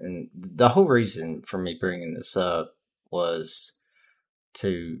the whole reason for me bringing this up was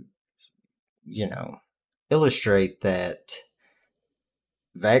to, illustrate that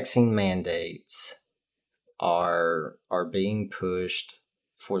vaccine mandates are being pushed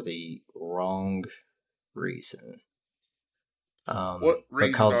for the wrong reason. What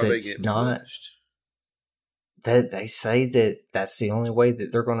reason because are they it's getting not pushed? that they say that that's the only way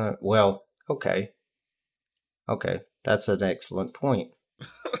that they're gonna. Well, okay, that's an excellent point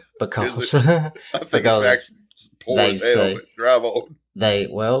because because they say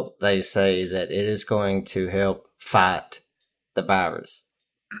they say that it is going to help fight the virus.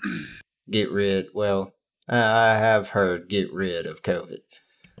 Get rid. Well, I have heard get rid of COVID,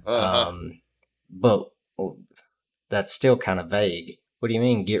 but that's still kind of vague. What do you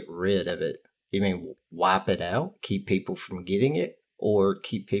mean get rid of it? Do you mean wipe it out, keep people from getting it, or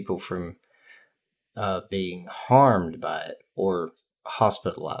keep people from being harmed by it or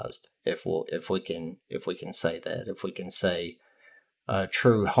hospitalized? If we can say that, if we can say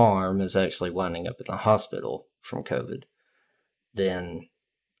true harm is actually winding up in the hospital from COVID, then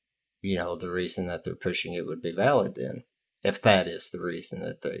the reason that they're pushing it would be valid then, if that is the reason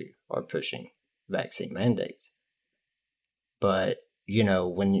that they are pushing vaccine mandates. But,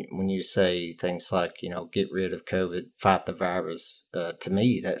 when you say things like, get rid of COVID, fight the virus, to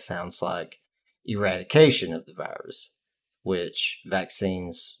me, that sounds like eradication of the virus, which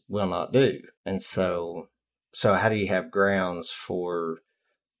vaccines will not do. And so how do you have grounds for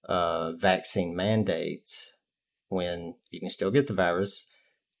vaccine mandates when you can still get the virus,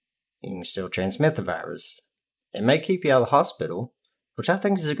 you can still transmit the virus? It may keep you out of the hospital, which I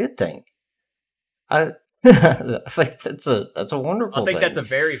think is a good thing. I think that's a wonderful thing. I think that's a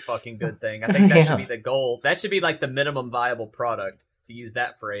very fucking good thing. I think that should be the goal. That should be like the minimum viable product, to use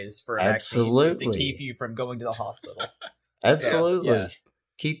that phrase for a vaccine, is to keep you from going to the hospital. Absolutely. Yeah.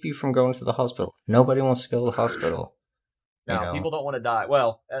 Keep you from going to the hospital. Nobody wants to go to the hospital. No, people don't want to die.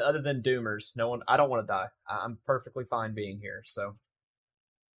 Well, other than doomers, I don't want to die. I'm perfectly fine being here, so.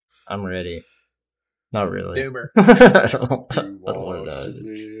 I'm ready. Not really. Doomer. I don't want to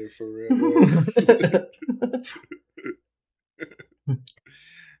live forever.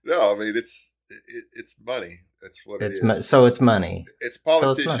 No, I mean it's money. That's what it is. So it's money. It's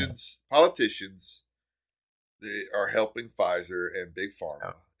politicians. Politicians. They are helping Pfizer and Big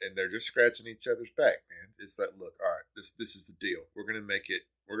Pharma, and they're just scratching each other's back, man. It's like, look, all right, this is the deal. We're gonna make it.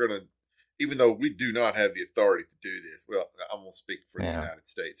 We're gonna, even though we do not have the authority to do this. Well, I'm gonna speak for the United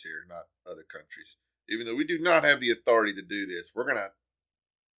States here, not other countries. Even though we do not have the authority to do this, we're gonna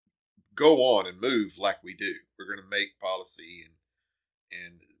go on and move like we do. We're gonna make policy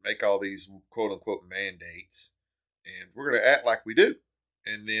and make all these quote unquote mandates, and we're gonna act like we do,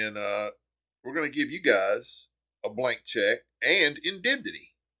 and then we're gonna give you guys a blank check and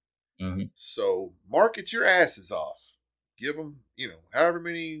indemnity. Mm-hmm. So market your asses off. Give them, however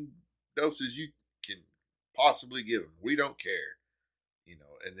many doses you can possibly give them. We don't care,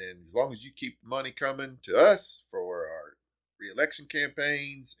 and then as long as you keep the money coming to us for our re-election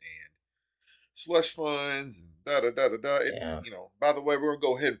campaigns and slush funds and da-da-da-da-da. It's, by the way, we're going to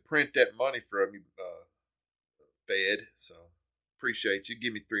go ahead and print that money from you, Fed. So appreciate you.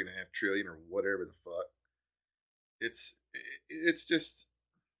 Give me $3.5 trillion or whatever the fuck. It's just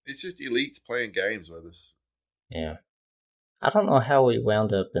elites playing games with us. Yeah. I don't know how we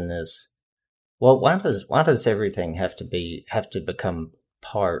wound up in this. Well, why does everything have to become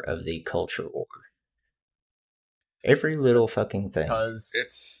part of the culture war? Every little fucking thing. Because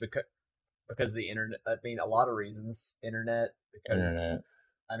the internet. I mean, a lot of reasons. Internet.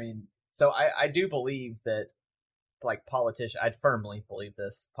 I mean, so I do believe that, like, I firmly believe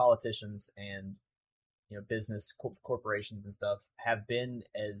this. Politicians and business corporations and stuff have been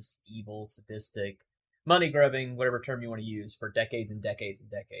as evil, sadistic, money grubbing, whatever term you want to use, for decades and decades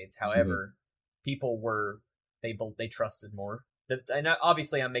and decades. However, people they trusted more. And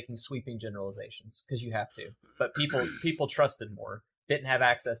obviously, I'm making sweeping generalizations because you have to. But people trusted more, didn't have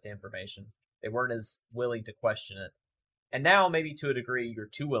access to information. They weren't as willing to question it. And now, maybe to a degree, you're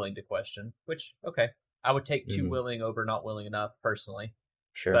too willing to question, which, okay, I would take too willing over not willing enough, personally.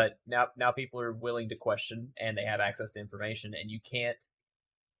 Sure. But now people are willing to question, and they have access to information, and you can't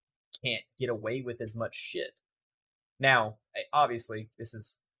get away with as much shit. Now, obviously, this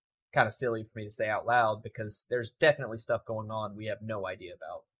is kind of silly for me to say out loud because there's definitely stuff going on we have no idea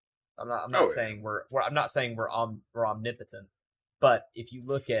about. I'm not saying we're omnipotent, but if you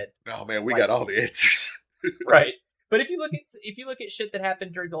look at we got all the answers. Right. But if you look at shit that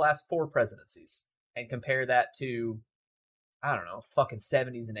happened during the last 4 presidencies and compare that to, I don't know, fucking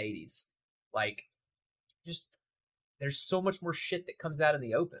 70s and 80s, like, just there's so much more shit that comes out in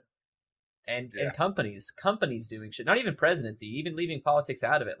the open. And companies doing shit, not even presidency, even leaving politics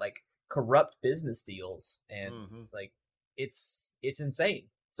out of it, like corrupt business deals, and like it's insane.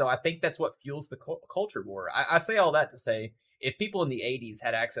 So I think that's what fuels the culture war. I say all that to say, if people in the 80s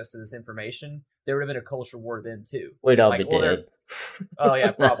had access to this information, there would have been a culture war then too. We'd all be dead. Oh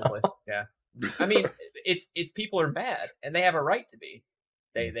yeah, probably. Yeah. I mean, it's people are mad, and they have a right to be.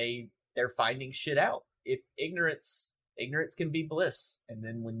 They're finding shit out. If ignorance can be bliss, and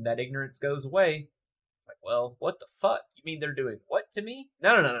then when that ignorance goes away, it's like, well, what the fuck? You mean they're doing what to me?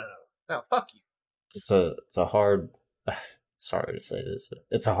 No, fuck you. It's a hard. Sorry to say this, but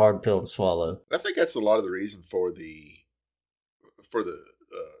it's a hard pill to swallow. I think that's a lot of the reason for the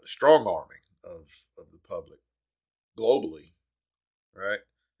strong arming of the public globally, right?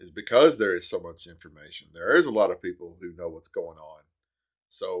 Is because there is so much information. There is a lot of people who know what's going on,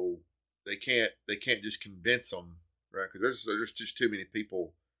 so they can't just convince them, right? Because there's just too many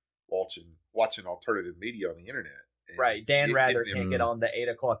people watching alternative media on the internet. Right, Dan Rather can't get on the 8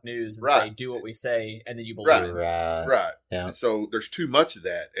 o'clock news and say, "Do what we say," and then you believe it. Right. Yeah. And so there's too much of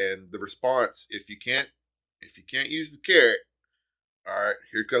that, and the response, if you can't use the carrot, all right,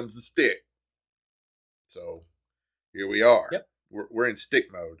 here comes the stick. So here we are. Yep. We're in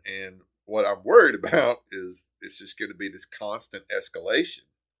stick mode, and what I'm worried about is it's just going to be this constant escalation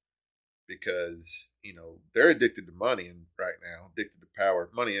because they're addicted to money and right now, addicted to power,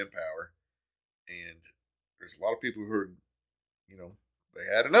 money and power, and there's a lot of people who are, they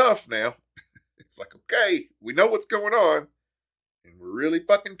had enough now. It's like, okay, we know what's going on, and we're really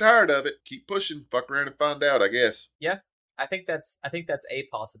fucking tired of it. Keep pushing, fuck around and find out, I guess. Yeah, I think that's a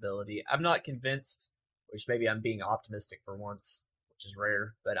possibility. I'm not convinced, which maybe I'm being optimistic for once, which is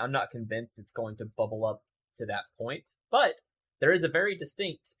rare, but I'm not convinced it's going to bubble up to that point. But there is a very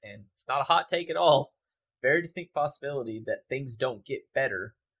distinct, and it's not a hot take at all, very distinct possibility that things don't get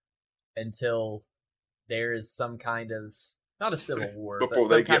better until there is some kind of, not a civil war, before but some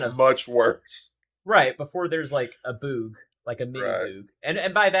they kind get of much worse. Right, before there's like a boog, like a mini boog.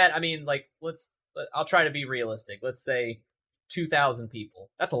 And by that I mean, like, I'll try to be realistic. Let's say 2,000 people.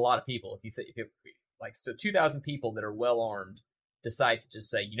 That's a lot of people if you like, so 2,000 people that are well armed decide to just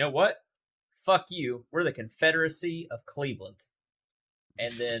say, you know what? Fuck you. We're the Confederacy of Cleveland.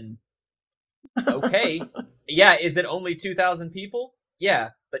 And then, okay. Yeah, is it only 2,000 people? Yeah,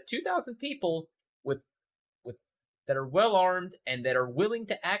 but 2,000 people with that are well armed and that are willing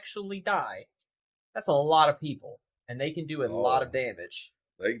to actually die. That's a lot of people, and they can do a lot of damage.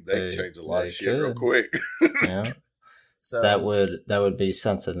 They change a lot of shit real quick. Yeah. So that would be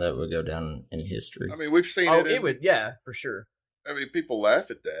something that would go down in history. I mean, we've seen it. It would, yeah, for sure. I mean, people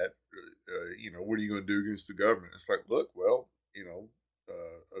laugh at that. What are you going to do against the government? It's like, look, well,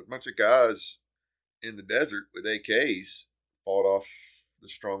 a bunch of guys in the desert with AKs fought off the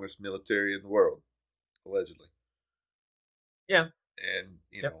strongest military in the world, allegedly. Yeah. And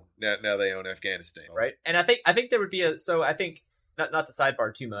now they own Afghanistan, right? And I think there would be I think not to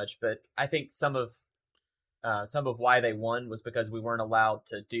sidebar too much, but I think some of why they won was because we weren't allowed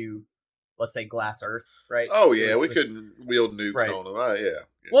to do, let's say, glass Earth, right? Oh yeah, we couldn't wield nukes on them. Yeah.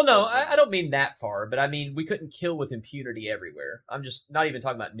 Well, no, I don't mean that far, but I mean we couldn't kill with impunity everywhere. I'm just not even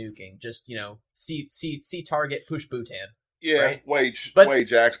talking about nuking. Just see target, push Bhutan. Yeah, right? wage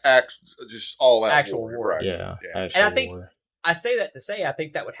just all out actual war. Right? Yeah. And I think. I say that to say I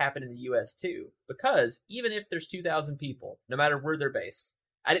think that would happen in the U.S. too, because even if there's 2,000 people, no matter where they're based,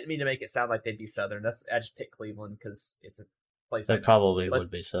 I didn't mean to make it sound like they'd be Southern. I just picked Cleveland because it's a place. They probably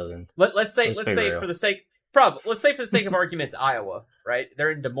would be Southern. Let's say for the sake of arguments, Iowa, right? They're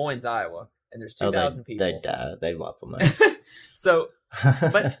in Des Moines, Iowa, and there's 2,000 people. They'd die. They'd wipe them out. So,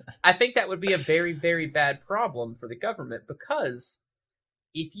 but I think that would be a very, very bad problem for the government, because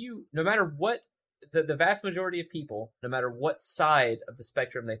if no matter what. The vast majority of people, no matter what side of the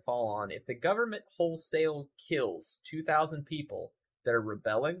spectrum they fall on, if the government wholesale kills 2,000 people that are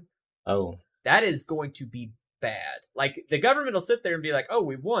rebelling, that is going to be bad. Like, the government will sit there and be like, oh,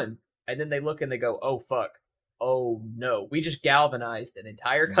 we won. And then they look and they go, oh, fuck. Oh, no. We just galvanized an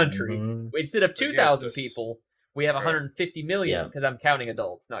entire country. Mm-hmm. Instead of 2,000 people, we have 150 million, because I'm counting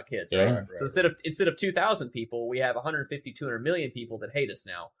adults, not kids. Right? Right. So instead of 2,000 people, we have 150, 200 million people that hate us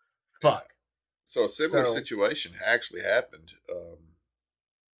now. Fuck. So a similar situation actually happened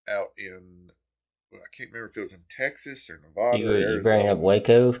out in, I can't remember if it was in Texas or Nevada. You bring up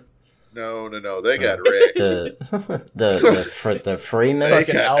Waco? No. They got wrecked. the Freemen? They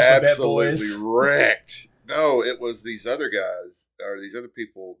got absolutely wrecked. No, it was these other guys, or these other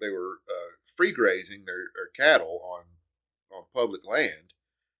people, they were free grazing their cattle on public land.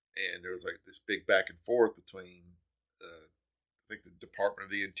 And there was like this big back and forth between, I think, the Department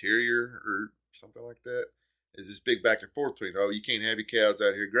of the Interior or something like that. Is this big back and forth between, you can't have your cows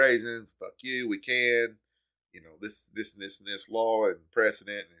out here grazing, fuck you, we can, this and this law and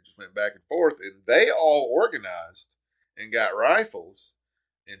precedent, and it just went back and forth, and they all organized and got rifles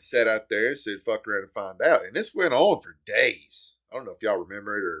and sat out there and said, fuck around and find out. And this went on for days. I don't know if y'all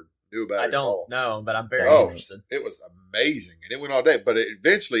remember it or knew about it. I don't know, but I'm very interested. It was amazing, and it went all day, but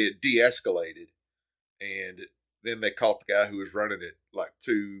eventually it de-escalated, and then they caught the guy who was running it like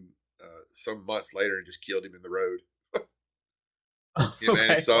some months later and just killed him in the road. Him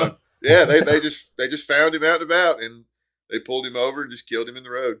and his son. Yeah, they just found him out and about, and they pulled him over and just killed him in the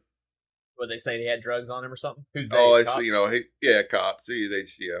road. Would they say they had drugs on him or something? Who's they? Oh, cops? Cops.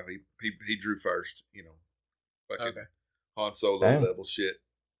 He drew first. Fucking Han Solo level shit.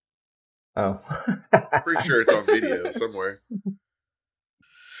 Oh, pretty sure it's on video somewhere.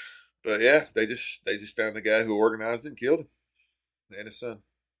 But yeah, they just found the guy who organized it and killed him and his son.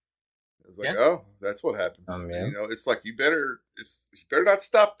 It was like, that's what happens. It's like you better not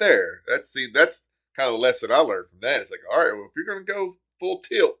stop there. That's kind of the lesson I learned from that. It's like, all right, well, if you're gonna go full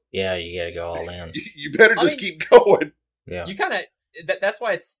tilt, yeah, you gotta go all in. You better keep going. Yeah, you kind of that's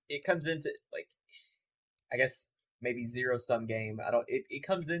why it comes into, like, I guess maybe zero sum game. It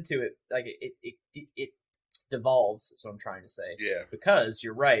comes into it like it devolves. That's what I'm trying to say. Yeah, because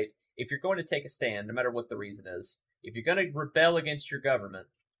you're right. If you're going to take a stand, no matter what the reason is, if you're going to rebel against your government,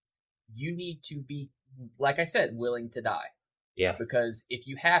 you need to be, like I said, willing to die. Yeah. Because if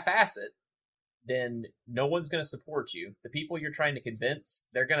you half-ass it, then no one's going to support you. The people you're trying to convince,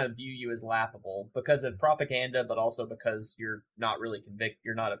 they're going to view you as laughable because of propaganda, but also because you're not really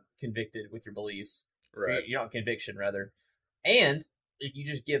you're not convicted with your beliefs. Right. You're not conviction, rather. And if you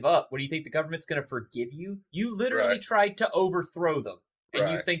just give up, what do you think the government's going to forgive you? You literally tried to overthrow them. And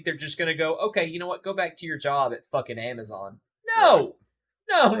you think they're just going to go, okay, you know what? Go back to your job at fucking Amazon. No.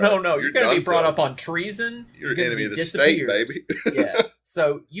 No. You're going to be brought up on treason. You're an enemy of the state, baby. Yeah.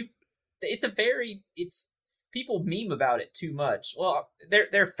 So people meme about it too much. Well,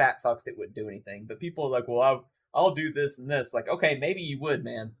 they're fat fucks that wouldn't do anything. But people are like, well, I'll do this and this. Like, okay, maybe you would,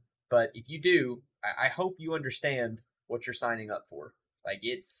 man. But if you do, I hope you understand what you're signing up for. Like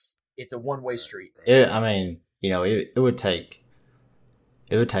it's a one-way street. I mean, it would take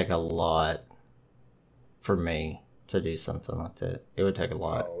a lot for me to do something like that. It would take a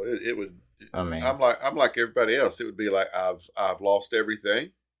lot. Oh, it would. I mean, I'm like everybody else. It would be like I've lost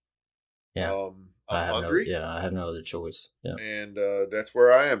everything. Yeah. I'm hungry. I have no other choice. Yeah. And that's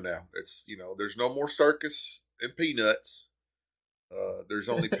where I am now. It's there's no more circus and peanuts. There's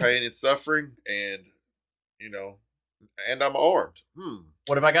only pain and suffering, and and I'm armed.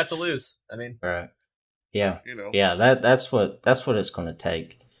 What have I got to lose? I mean, right. Yeah. Yeah. That's what it's going to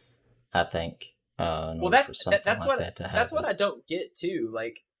take, I think. Well, that's what I don't get too.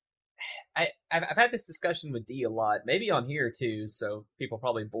 Like, I've had this discussion with D a lot, maybe on here too. So people are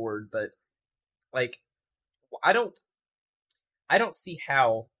probably bored, but like, I don't see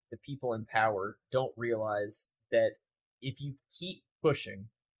how the people in power don't realize that if you keep pushing,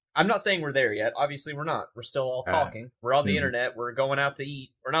 I'm not saying we're there yet. Obviously, we're not. We're still all talking. We're on the internet. We're going out to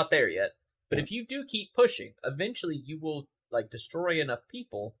eat. We're not there yet. But if you do keep pushing, eventually you will destroy enough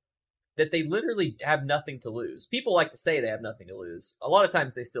people that they literally have nothing to lose. People like to say they have nothing to lose. A lot of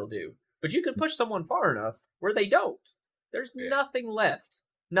times they still do. But you can push someone far enough where they don't. There's nothing left.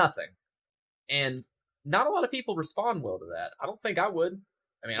 Nothing. And not a lot of people respond well to that. I don't think I would.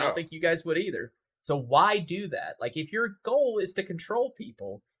 I mean, I don't think you guys would either. So why do that? Like, if your goal is to control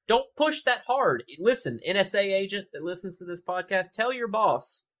people, don't push that hard. Listen, NSA agent that listens to this podcast, tell your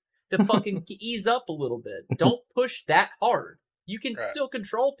boss to fucking ease up a little bit. Don't push that hard. You can still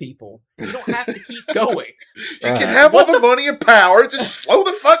control people. You don't have to keep going. You can have all the money and power. Just slow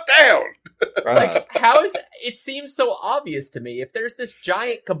the fuck down. Like, how is it seems so obvious to me. If there's this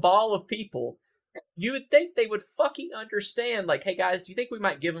giant cabal of people, you would think they would fucking understand. Like, hey guys, do you think we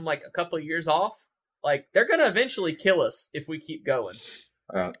might give them like a couple of years off? Like, they're gonna eventually kill us if we keep going.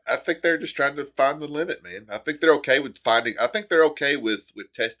 I think they're just trying to find the limit, man. I think they're okay with I think they're okay with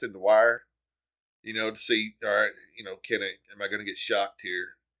testing the wire. To see, all right, am I going to get shocked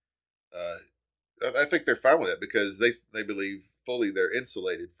here? I think they're fine with that because they believe fully they're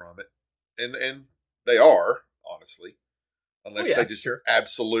insulated from it, and they are, honestly, unless they just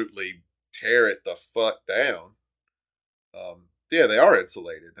absolutely tear it the fuck down. They are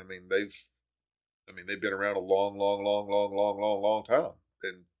insulated. I mean, they've been around a long time,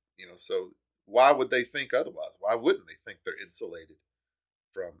 and so why would they think otherwise? Why wouldn't they think they're insulated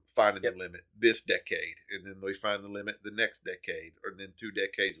from finding the limit this decade, and then we find the limit the next decade, or then 2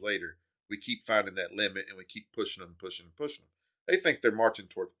 decades later, we keep finding that limit and we keep pushing them. They think they're marching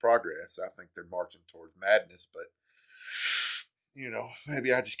towards progress. I think they're marching towards madness, but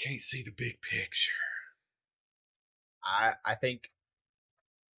maybe I just can't see the big picture. I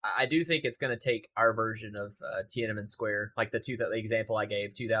do think it's going to take our version of Tiananmen Square, like the example I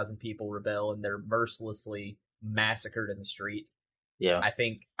gave, 2,000 people rebel and they're mercilessly massacred in the street. Yeah, I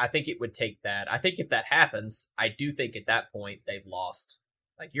think it would take that. I think if that happens, I do think at that point they've lost.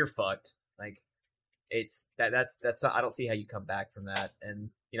 Like, you're fucked. Like, it's that's not, I don't see how you come back from that. And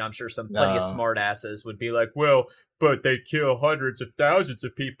I'm sure plenty of smart asses would be like, well, but they kill hundreds of thousands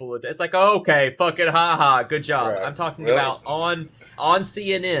of people. It's like, okay, fucking haha, good job. Right. I'm talking about on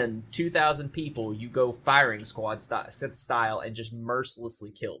CNN, 2,000 people. You go firing squad style and just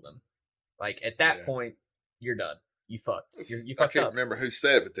mercilessly kill them. Like, at that point, you're done. You fucked. You fucked I can't remember who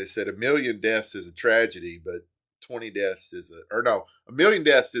said it, but they said 1 million deaths is a tragedy, but 20 deaths is a 1 million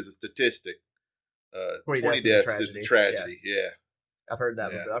deaths is a statistic. 20 deaths is a tragedy. Yeah. I've heard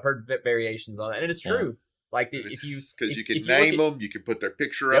that. Yeah. I've heard variations on it, and it's true. Like, because you can name them, you can put their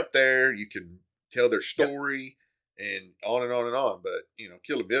picture up there, you can tell their story, and on and on and on. But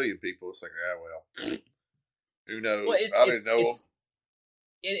kill 1 million people, it's like, well, who knows? Well, I didn't know.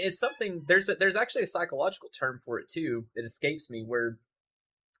 It's something. There's actually a psychological term for it too that escapes me, where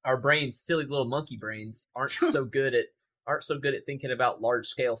our brains, silly little monkey brains, aren't so good at thinking about large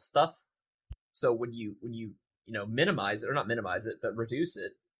scale stuff. So when you minimize it, or not minimize it, but reduce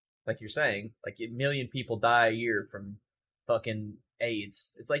it, like you're saying, like 1 million people die a year from fucking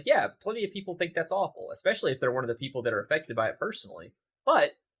AIDS. It's like, yeah, plenty of people think that's awful, especially if they're one of the people that are affected by it personally.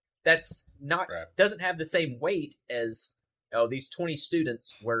 But that's not doesn't have the same weight as, oh, these 20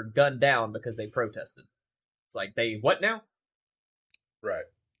 students were gunned down because they protested. It's like, they what now? Right.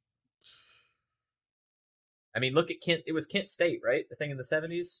 I mean, look at Kent. It was Kent State, right? The thing in the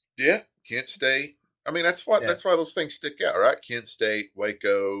 70s. Yeah, Kent State. I mean, that's why those things stick out, right? Kent State,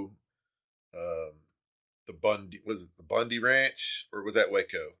 Waco, the Bundy Ranch, or was that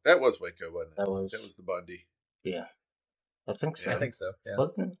Waco? That was Waco, wasn't it? That was the Bundy. Yeah, I think so. I think so. Yeah.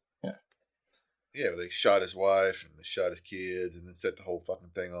 Wasn't it? Yeah. Yeah, they shot his wife and they shot his kids and then set the whole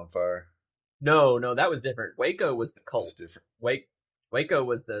fucking thing on fire. No, that was different. Waco was the cult. Different. Waco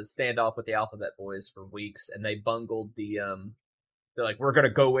was the standoff with the Alphabet Boys for weeks, and they bungled the They're like, we're gonna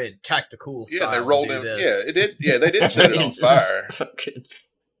go in tactical style. Yeah, they rolled in. Yeah, it did. Yeah, they did set it on fire.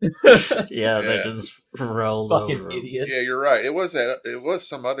 They just rolled fucking over. Idiots. Yeah, you're right. It was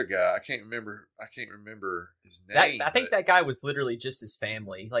some other guy. I can't remember his name. I think that guy was literally just his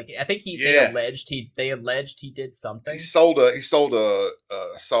family. Like, I think they alleged he did something. He sold a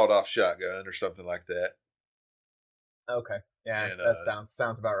sawed-off shotgun or something like that. Okay, yeah, and, that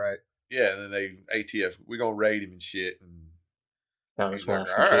sounds about right. Yeah, and then they ATF, we're gonna raid him and shit, and he's like,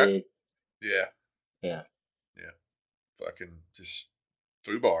 all right. Yeah. Fucking just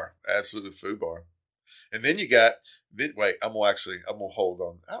FUBAR, absolutely FUBAR. And then you got, wait, I'm gonna hold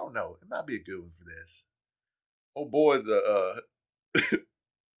on. I don't know, it might be a good one for this. Oh boy,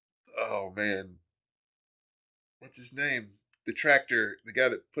 oh man, what's his name? The tractor, the guy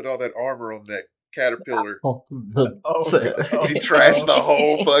that put all that armor on that Caterpillar. He trashed the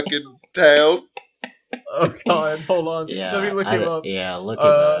whole fucking town. Oh god, hold on. Yeah, let me look him up. Yeah, look him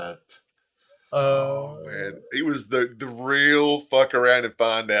up. Oh man, he was the real fuck around and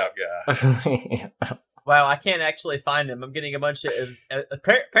find out guy. Wow, I can't actually find him. I'm getting a bunch of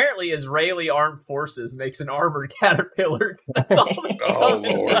apparently Israeli armed forces makes an armored Caterpillar. That's all oh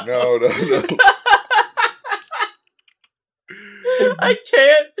lord, no. I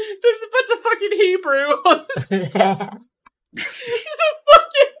can't. There's a bunch of fucking Hebrew on this.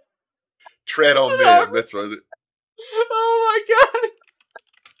 Fucking tread on them. That's what it. Oh my god.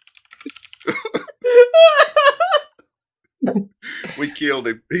 We killed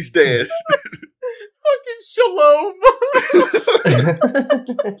him. He's dead. Fucking shalom.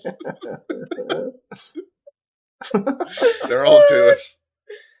 They're on to us.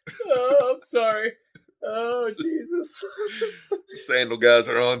 Oh, I'm sorry. Oh, Jesus. Sandal guys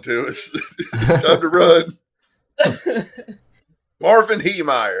are on to us. It's time to run. Marvin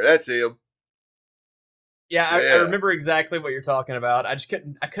Heemeyer, that's him. Yeah, I remember exactly what you're talking about. I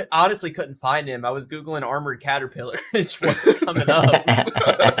honestly couldn't find him. I was Googling armored Caterpillar. It just wasn't coming up.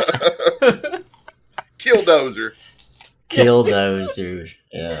 Killdozer. Yeah,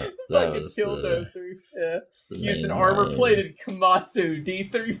 that was Killdozer. Yeah, used an armor-plated Komatsu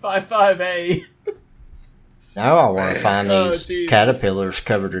D355A. Now I want to find these caterpillars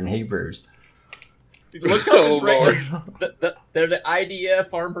covered in Hebrews. Look up Lord. They're the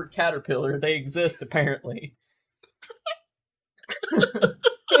IDF armored Caterpillar. They exist, apparently.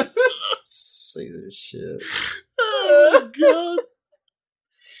 See this shit. Oh, my God.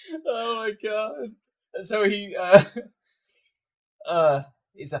 Oh, my God. So he's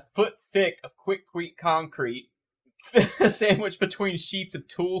a foot thick of quick concrete sandwiched between sheets of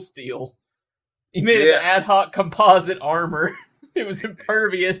tool steel. He made an ad hoc composite armor. It was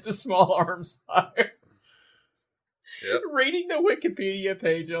impervious to small arms fire. Yep. Reading the Wikipedia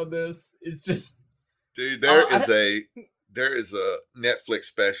page on this is just... Dude, there is a Netflix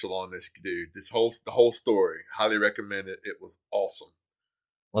special on this dude. The whole story. Highly recommend it. It was awesome.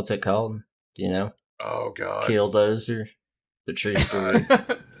 What's it called? Do you know? Oh, God. Killdozer? The true story?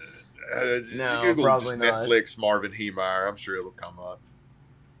 No, Google probably just not. Netflix Marvin Heemeyer. I'm sure it'll come up.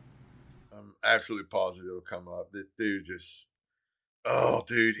 I'm absolutely positive it'll come up. This dude just... Oh,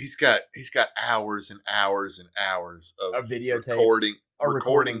 dude, he's got hours and hours and hours of videotapes,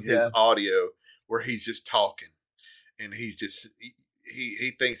 recording his audio where he's just talking, and he's just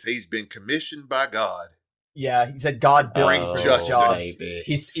he thinks he's been commissioned by God. Yeah, he said God built me for this job.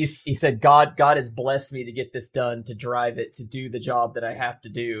 He said God has blessed me to get this done, to drive it, to do the job that I have to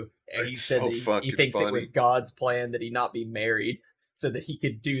do. And he said he thinks it was God's plan that he not be married, so that he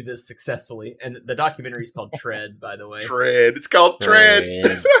could do this successfully. And the documentary is called Tread, by the way. Tread. It's called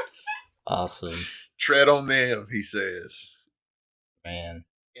Tread. Awesome. Tread on them, he says. Man.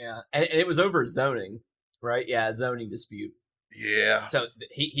 Yeah, and it was over zoning, right? Yeah, a zoning dispute. Yeah. So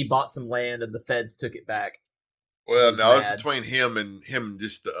he bought some land and the feds took it back. Well, no, it was between him and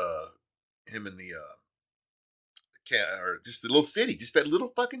just the little city, just that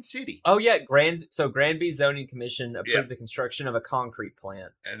little fucking city. Oh yeah, Granby Zoning Commission approved the construction of a concrete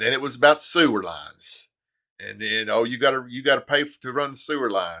plant, and then it was about sewer lines, and then you got to pay to run the sewer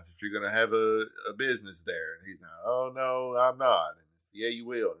lines if you're going to have a business there. And he's like, oh no, I'm not. And yeah, you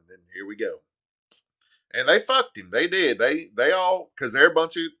will. And then here we go. And they fucked him. They did. They all, because they're a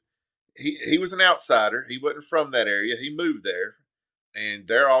bunch of. He was an outsider. He wasn't from that area. He moved there, and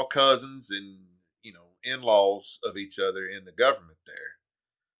they're all cousins and in-laws of each other in the government there.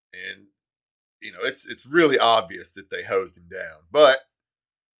 And it's really obvious that they hosed him down. But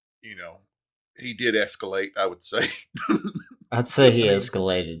he did escalate, I would say. I'd say he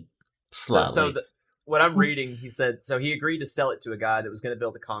escalated Slightly. What I'm reading, he said, so he agreed to sell it to a guy that was going to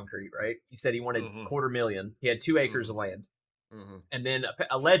build the concrete, right? He said he wanted $250,000. He had 2 acres of land. And then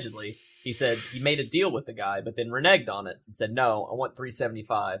allegedly, he said he made a deal with the guy, but then reneged on it and said, "No, I want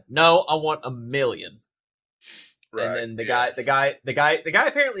 $375,000. No, I want $1 million." Right, and then the guy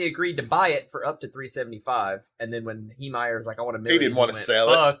apparently agreed to buy it for up to $375,000. And then when Meyer's like, "I want $1 million," he didn't want to sell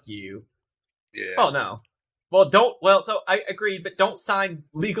it. Fuck you. Yeah. Oh no. Well, don't. Well, so I agreed, but don't sign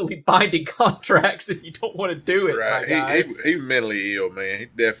legally binding contracts if you don't want to do it. Right. He mentally ill, man. He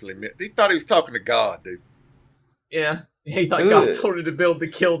definitely. He thought he was talking to God, dude. Yeah. He thought God told him to build the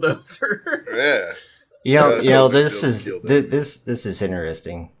killdozer. Yeah. This is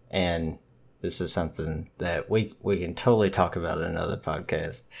interesting, and this is something that we can totally talk about in another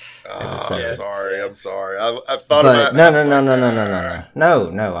podcast. I'm sorry. I thought about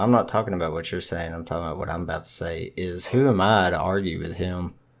No. I'm not talking about what you're saying. I'm talking about what I'm about to say. Is who am I to argue with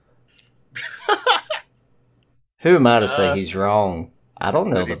him? Who am I to say he's wrong? I don't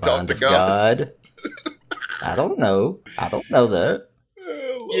know the mind of God. I don't know that.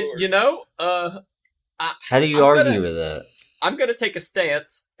 Oh, how do you argue with that? I'm going to take a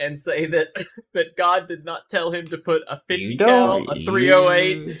stance and say that God did not tell him to put a 50 cal, a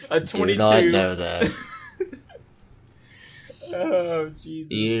 308, a 22. You do not know that. Oh,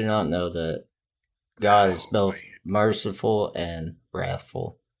 Jesus. You do not know that. God is both merciful and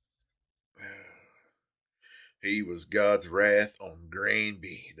wrathful. He was God's wrath on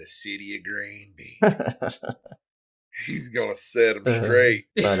Granby, the city of Granby. He's gonna set him straight.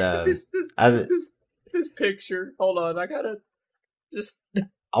 But this picture. Hold on, I gotta just.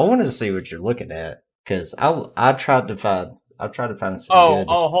 I want to see what you're looking at because I tried to find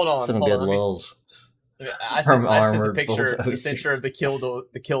some good lulls. I sent the picture of the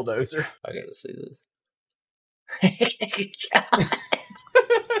killdozer. I gotta see this.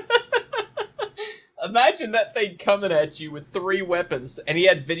 Imagine that thing coming at you with 3 weapons, and he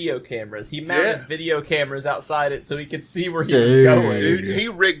had video cameras. He mounted video cameras outside it so he could see where he was going. Dude, he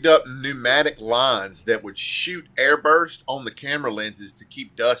rigged up pneumatic lines that would shoot airburst on the camera lenses to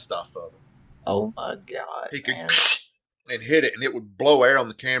keep dust off of them. Oh my God. He could and hit it, and it would blow air on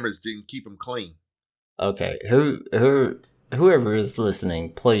the cameras to keep them clean. Okay, whoever is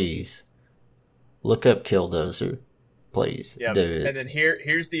listening, please look up Killdozer. Please, do it. And then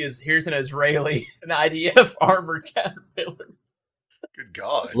here's an Israeli, an IDF armored caterpillar. Good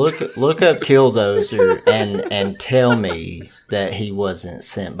God! Look up Killdozer and tell me that he wasn't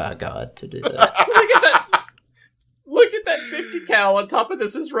sent by God to do that. Look at that 50 cal on top of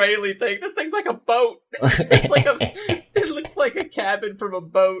this Israeli thing. This thing's like a boat. It looks like a cabin from a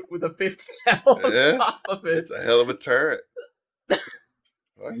boat with a 50 cal on top of it. It's a hell of a turret.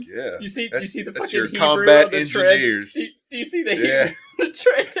 Fuck yeah! Do you see the that's fucking your Hebrew combat on the engineers? Do you see the Hebrew the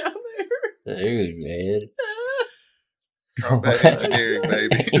tread down there? Dude, man. Combat engineering,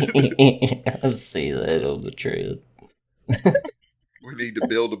 baby. I see that on the tread. We need to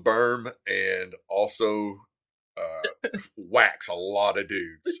build a berm and also wax a lot of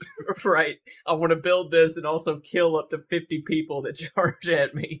dudes. Right. I want to build this and also kill up to 50 people that charge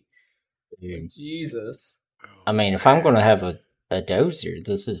at me. Dude. Jesus. I mean, if I'm going to have a dozer,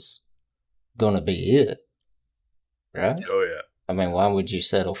 this is gonna be it, right? Oh yeah. I mean, why would you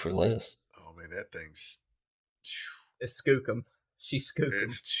settle for less? Oh man, that thing's. It's skookum. She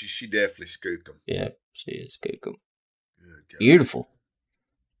skookum. She definitely skookum. Yeah, she is skookum. Beautiful.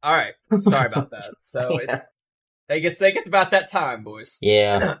 All right, sorry about that. So I guess it's about that time, boys.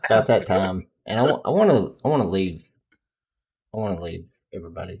 Yeah, about that time. And I want to leave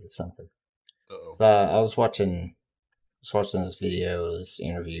everybody with something. Uh-oh. So I was watching this video, this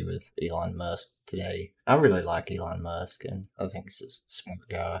interview with Elon Musk today. I really like Elon Musk, and I think he's a smart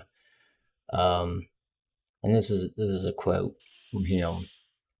guy. And this is a quote from him.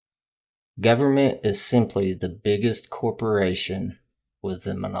 "Government is simply the biggest corporation with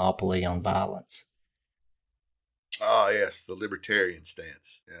a monopoly on violence." Ah, yes, the libertarian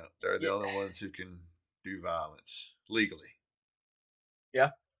stance. Yeah, they're the only ones who can do violence legally.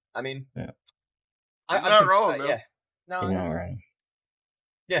 Yeah, I mean, yeah. He's not wrong, though. Yeah. No, he's not right.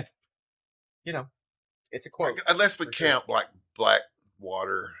 Yeah, it's a quote. Unless we count black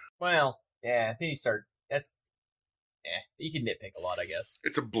water. Well, yeah, then you start. You can nitpick a lot, I guess.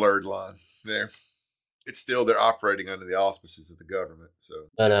 It's a blurred line there. It's still they're operating under the auspices of the government.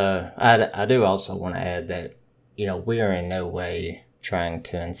 So, but I do also want to add that we are in no way trying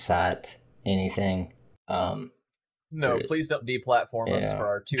to incite anything. No, please don't deplatform us for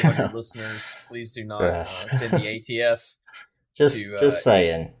our 200 listeners. Please do not send the ATF. Just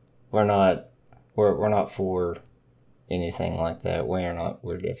saying, we're not for anything like that. We're not.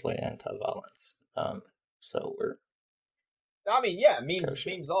 We're definitely anti-violence. So we're. I mean, yeah,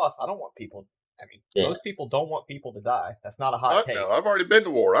 memes off. I don't want people. I mean, most people don't want people to die. That's not a hot take. No, I've already been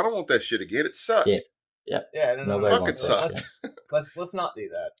to war. I don't want that shit again. It sucked. Yeah. No, fucking sucked. Let's not do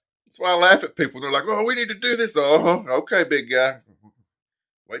that. That's why I laugh at people. They're like, "Oh, we need to do this." Oh, okay, big guy.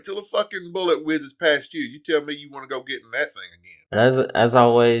 Wait till the fucking bullet whizzes past you. You tell me you want to go get in that thing again. As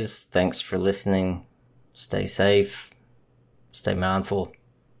always, thanks for listening. Stay safe. Stay mindful.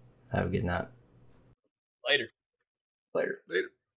 Have a good night. Later. Later.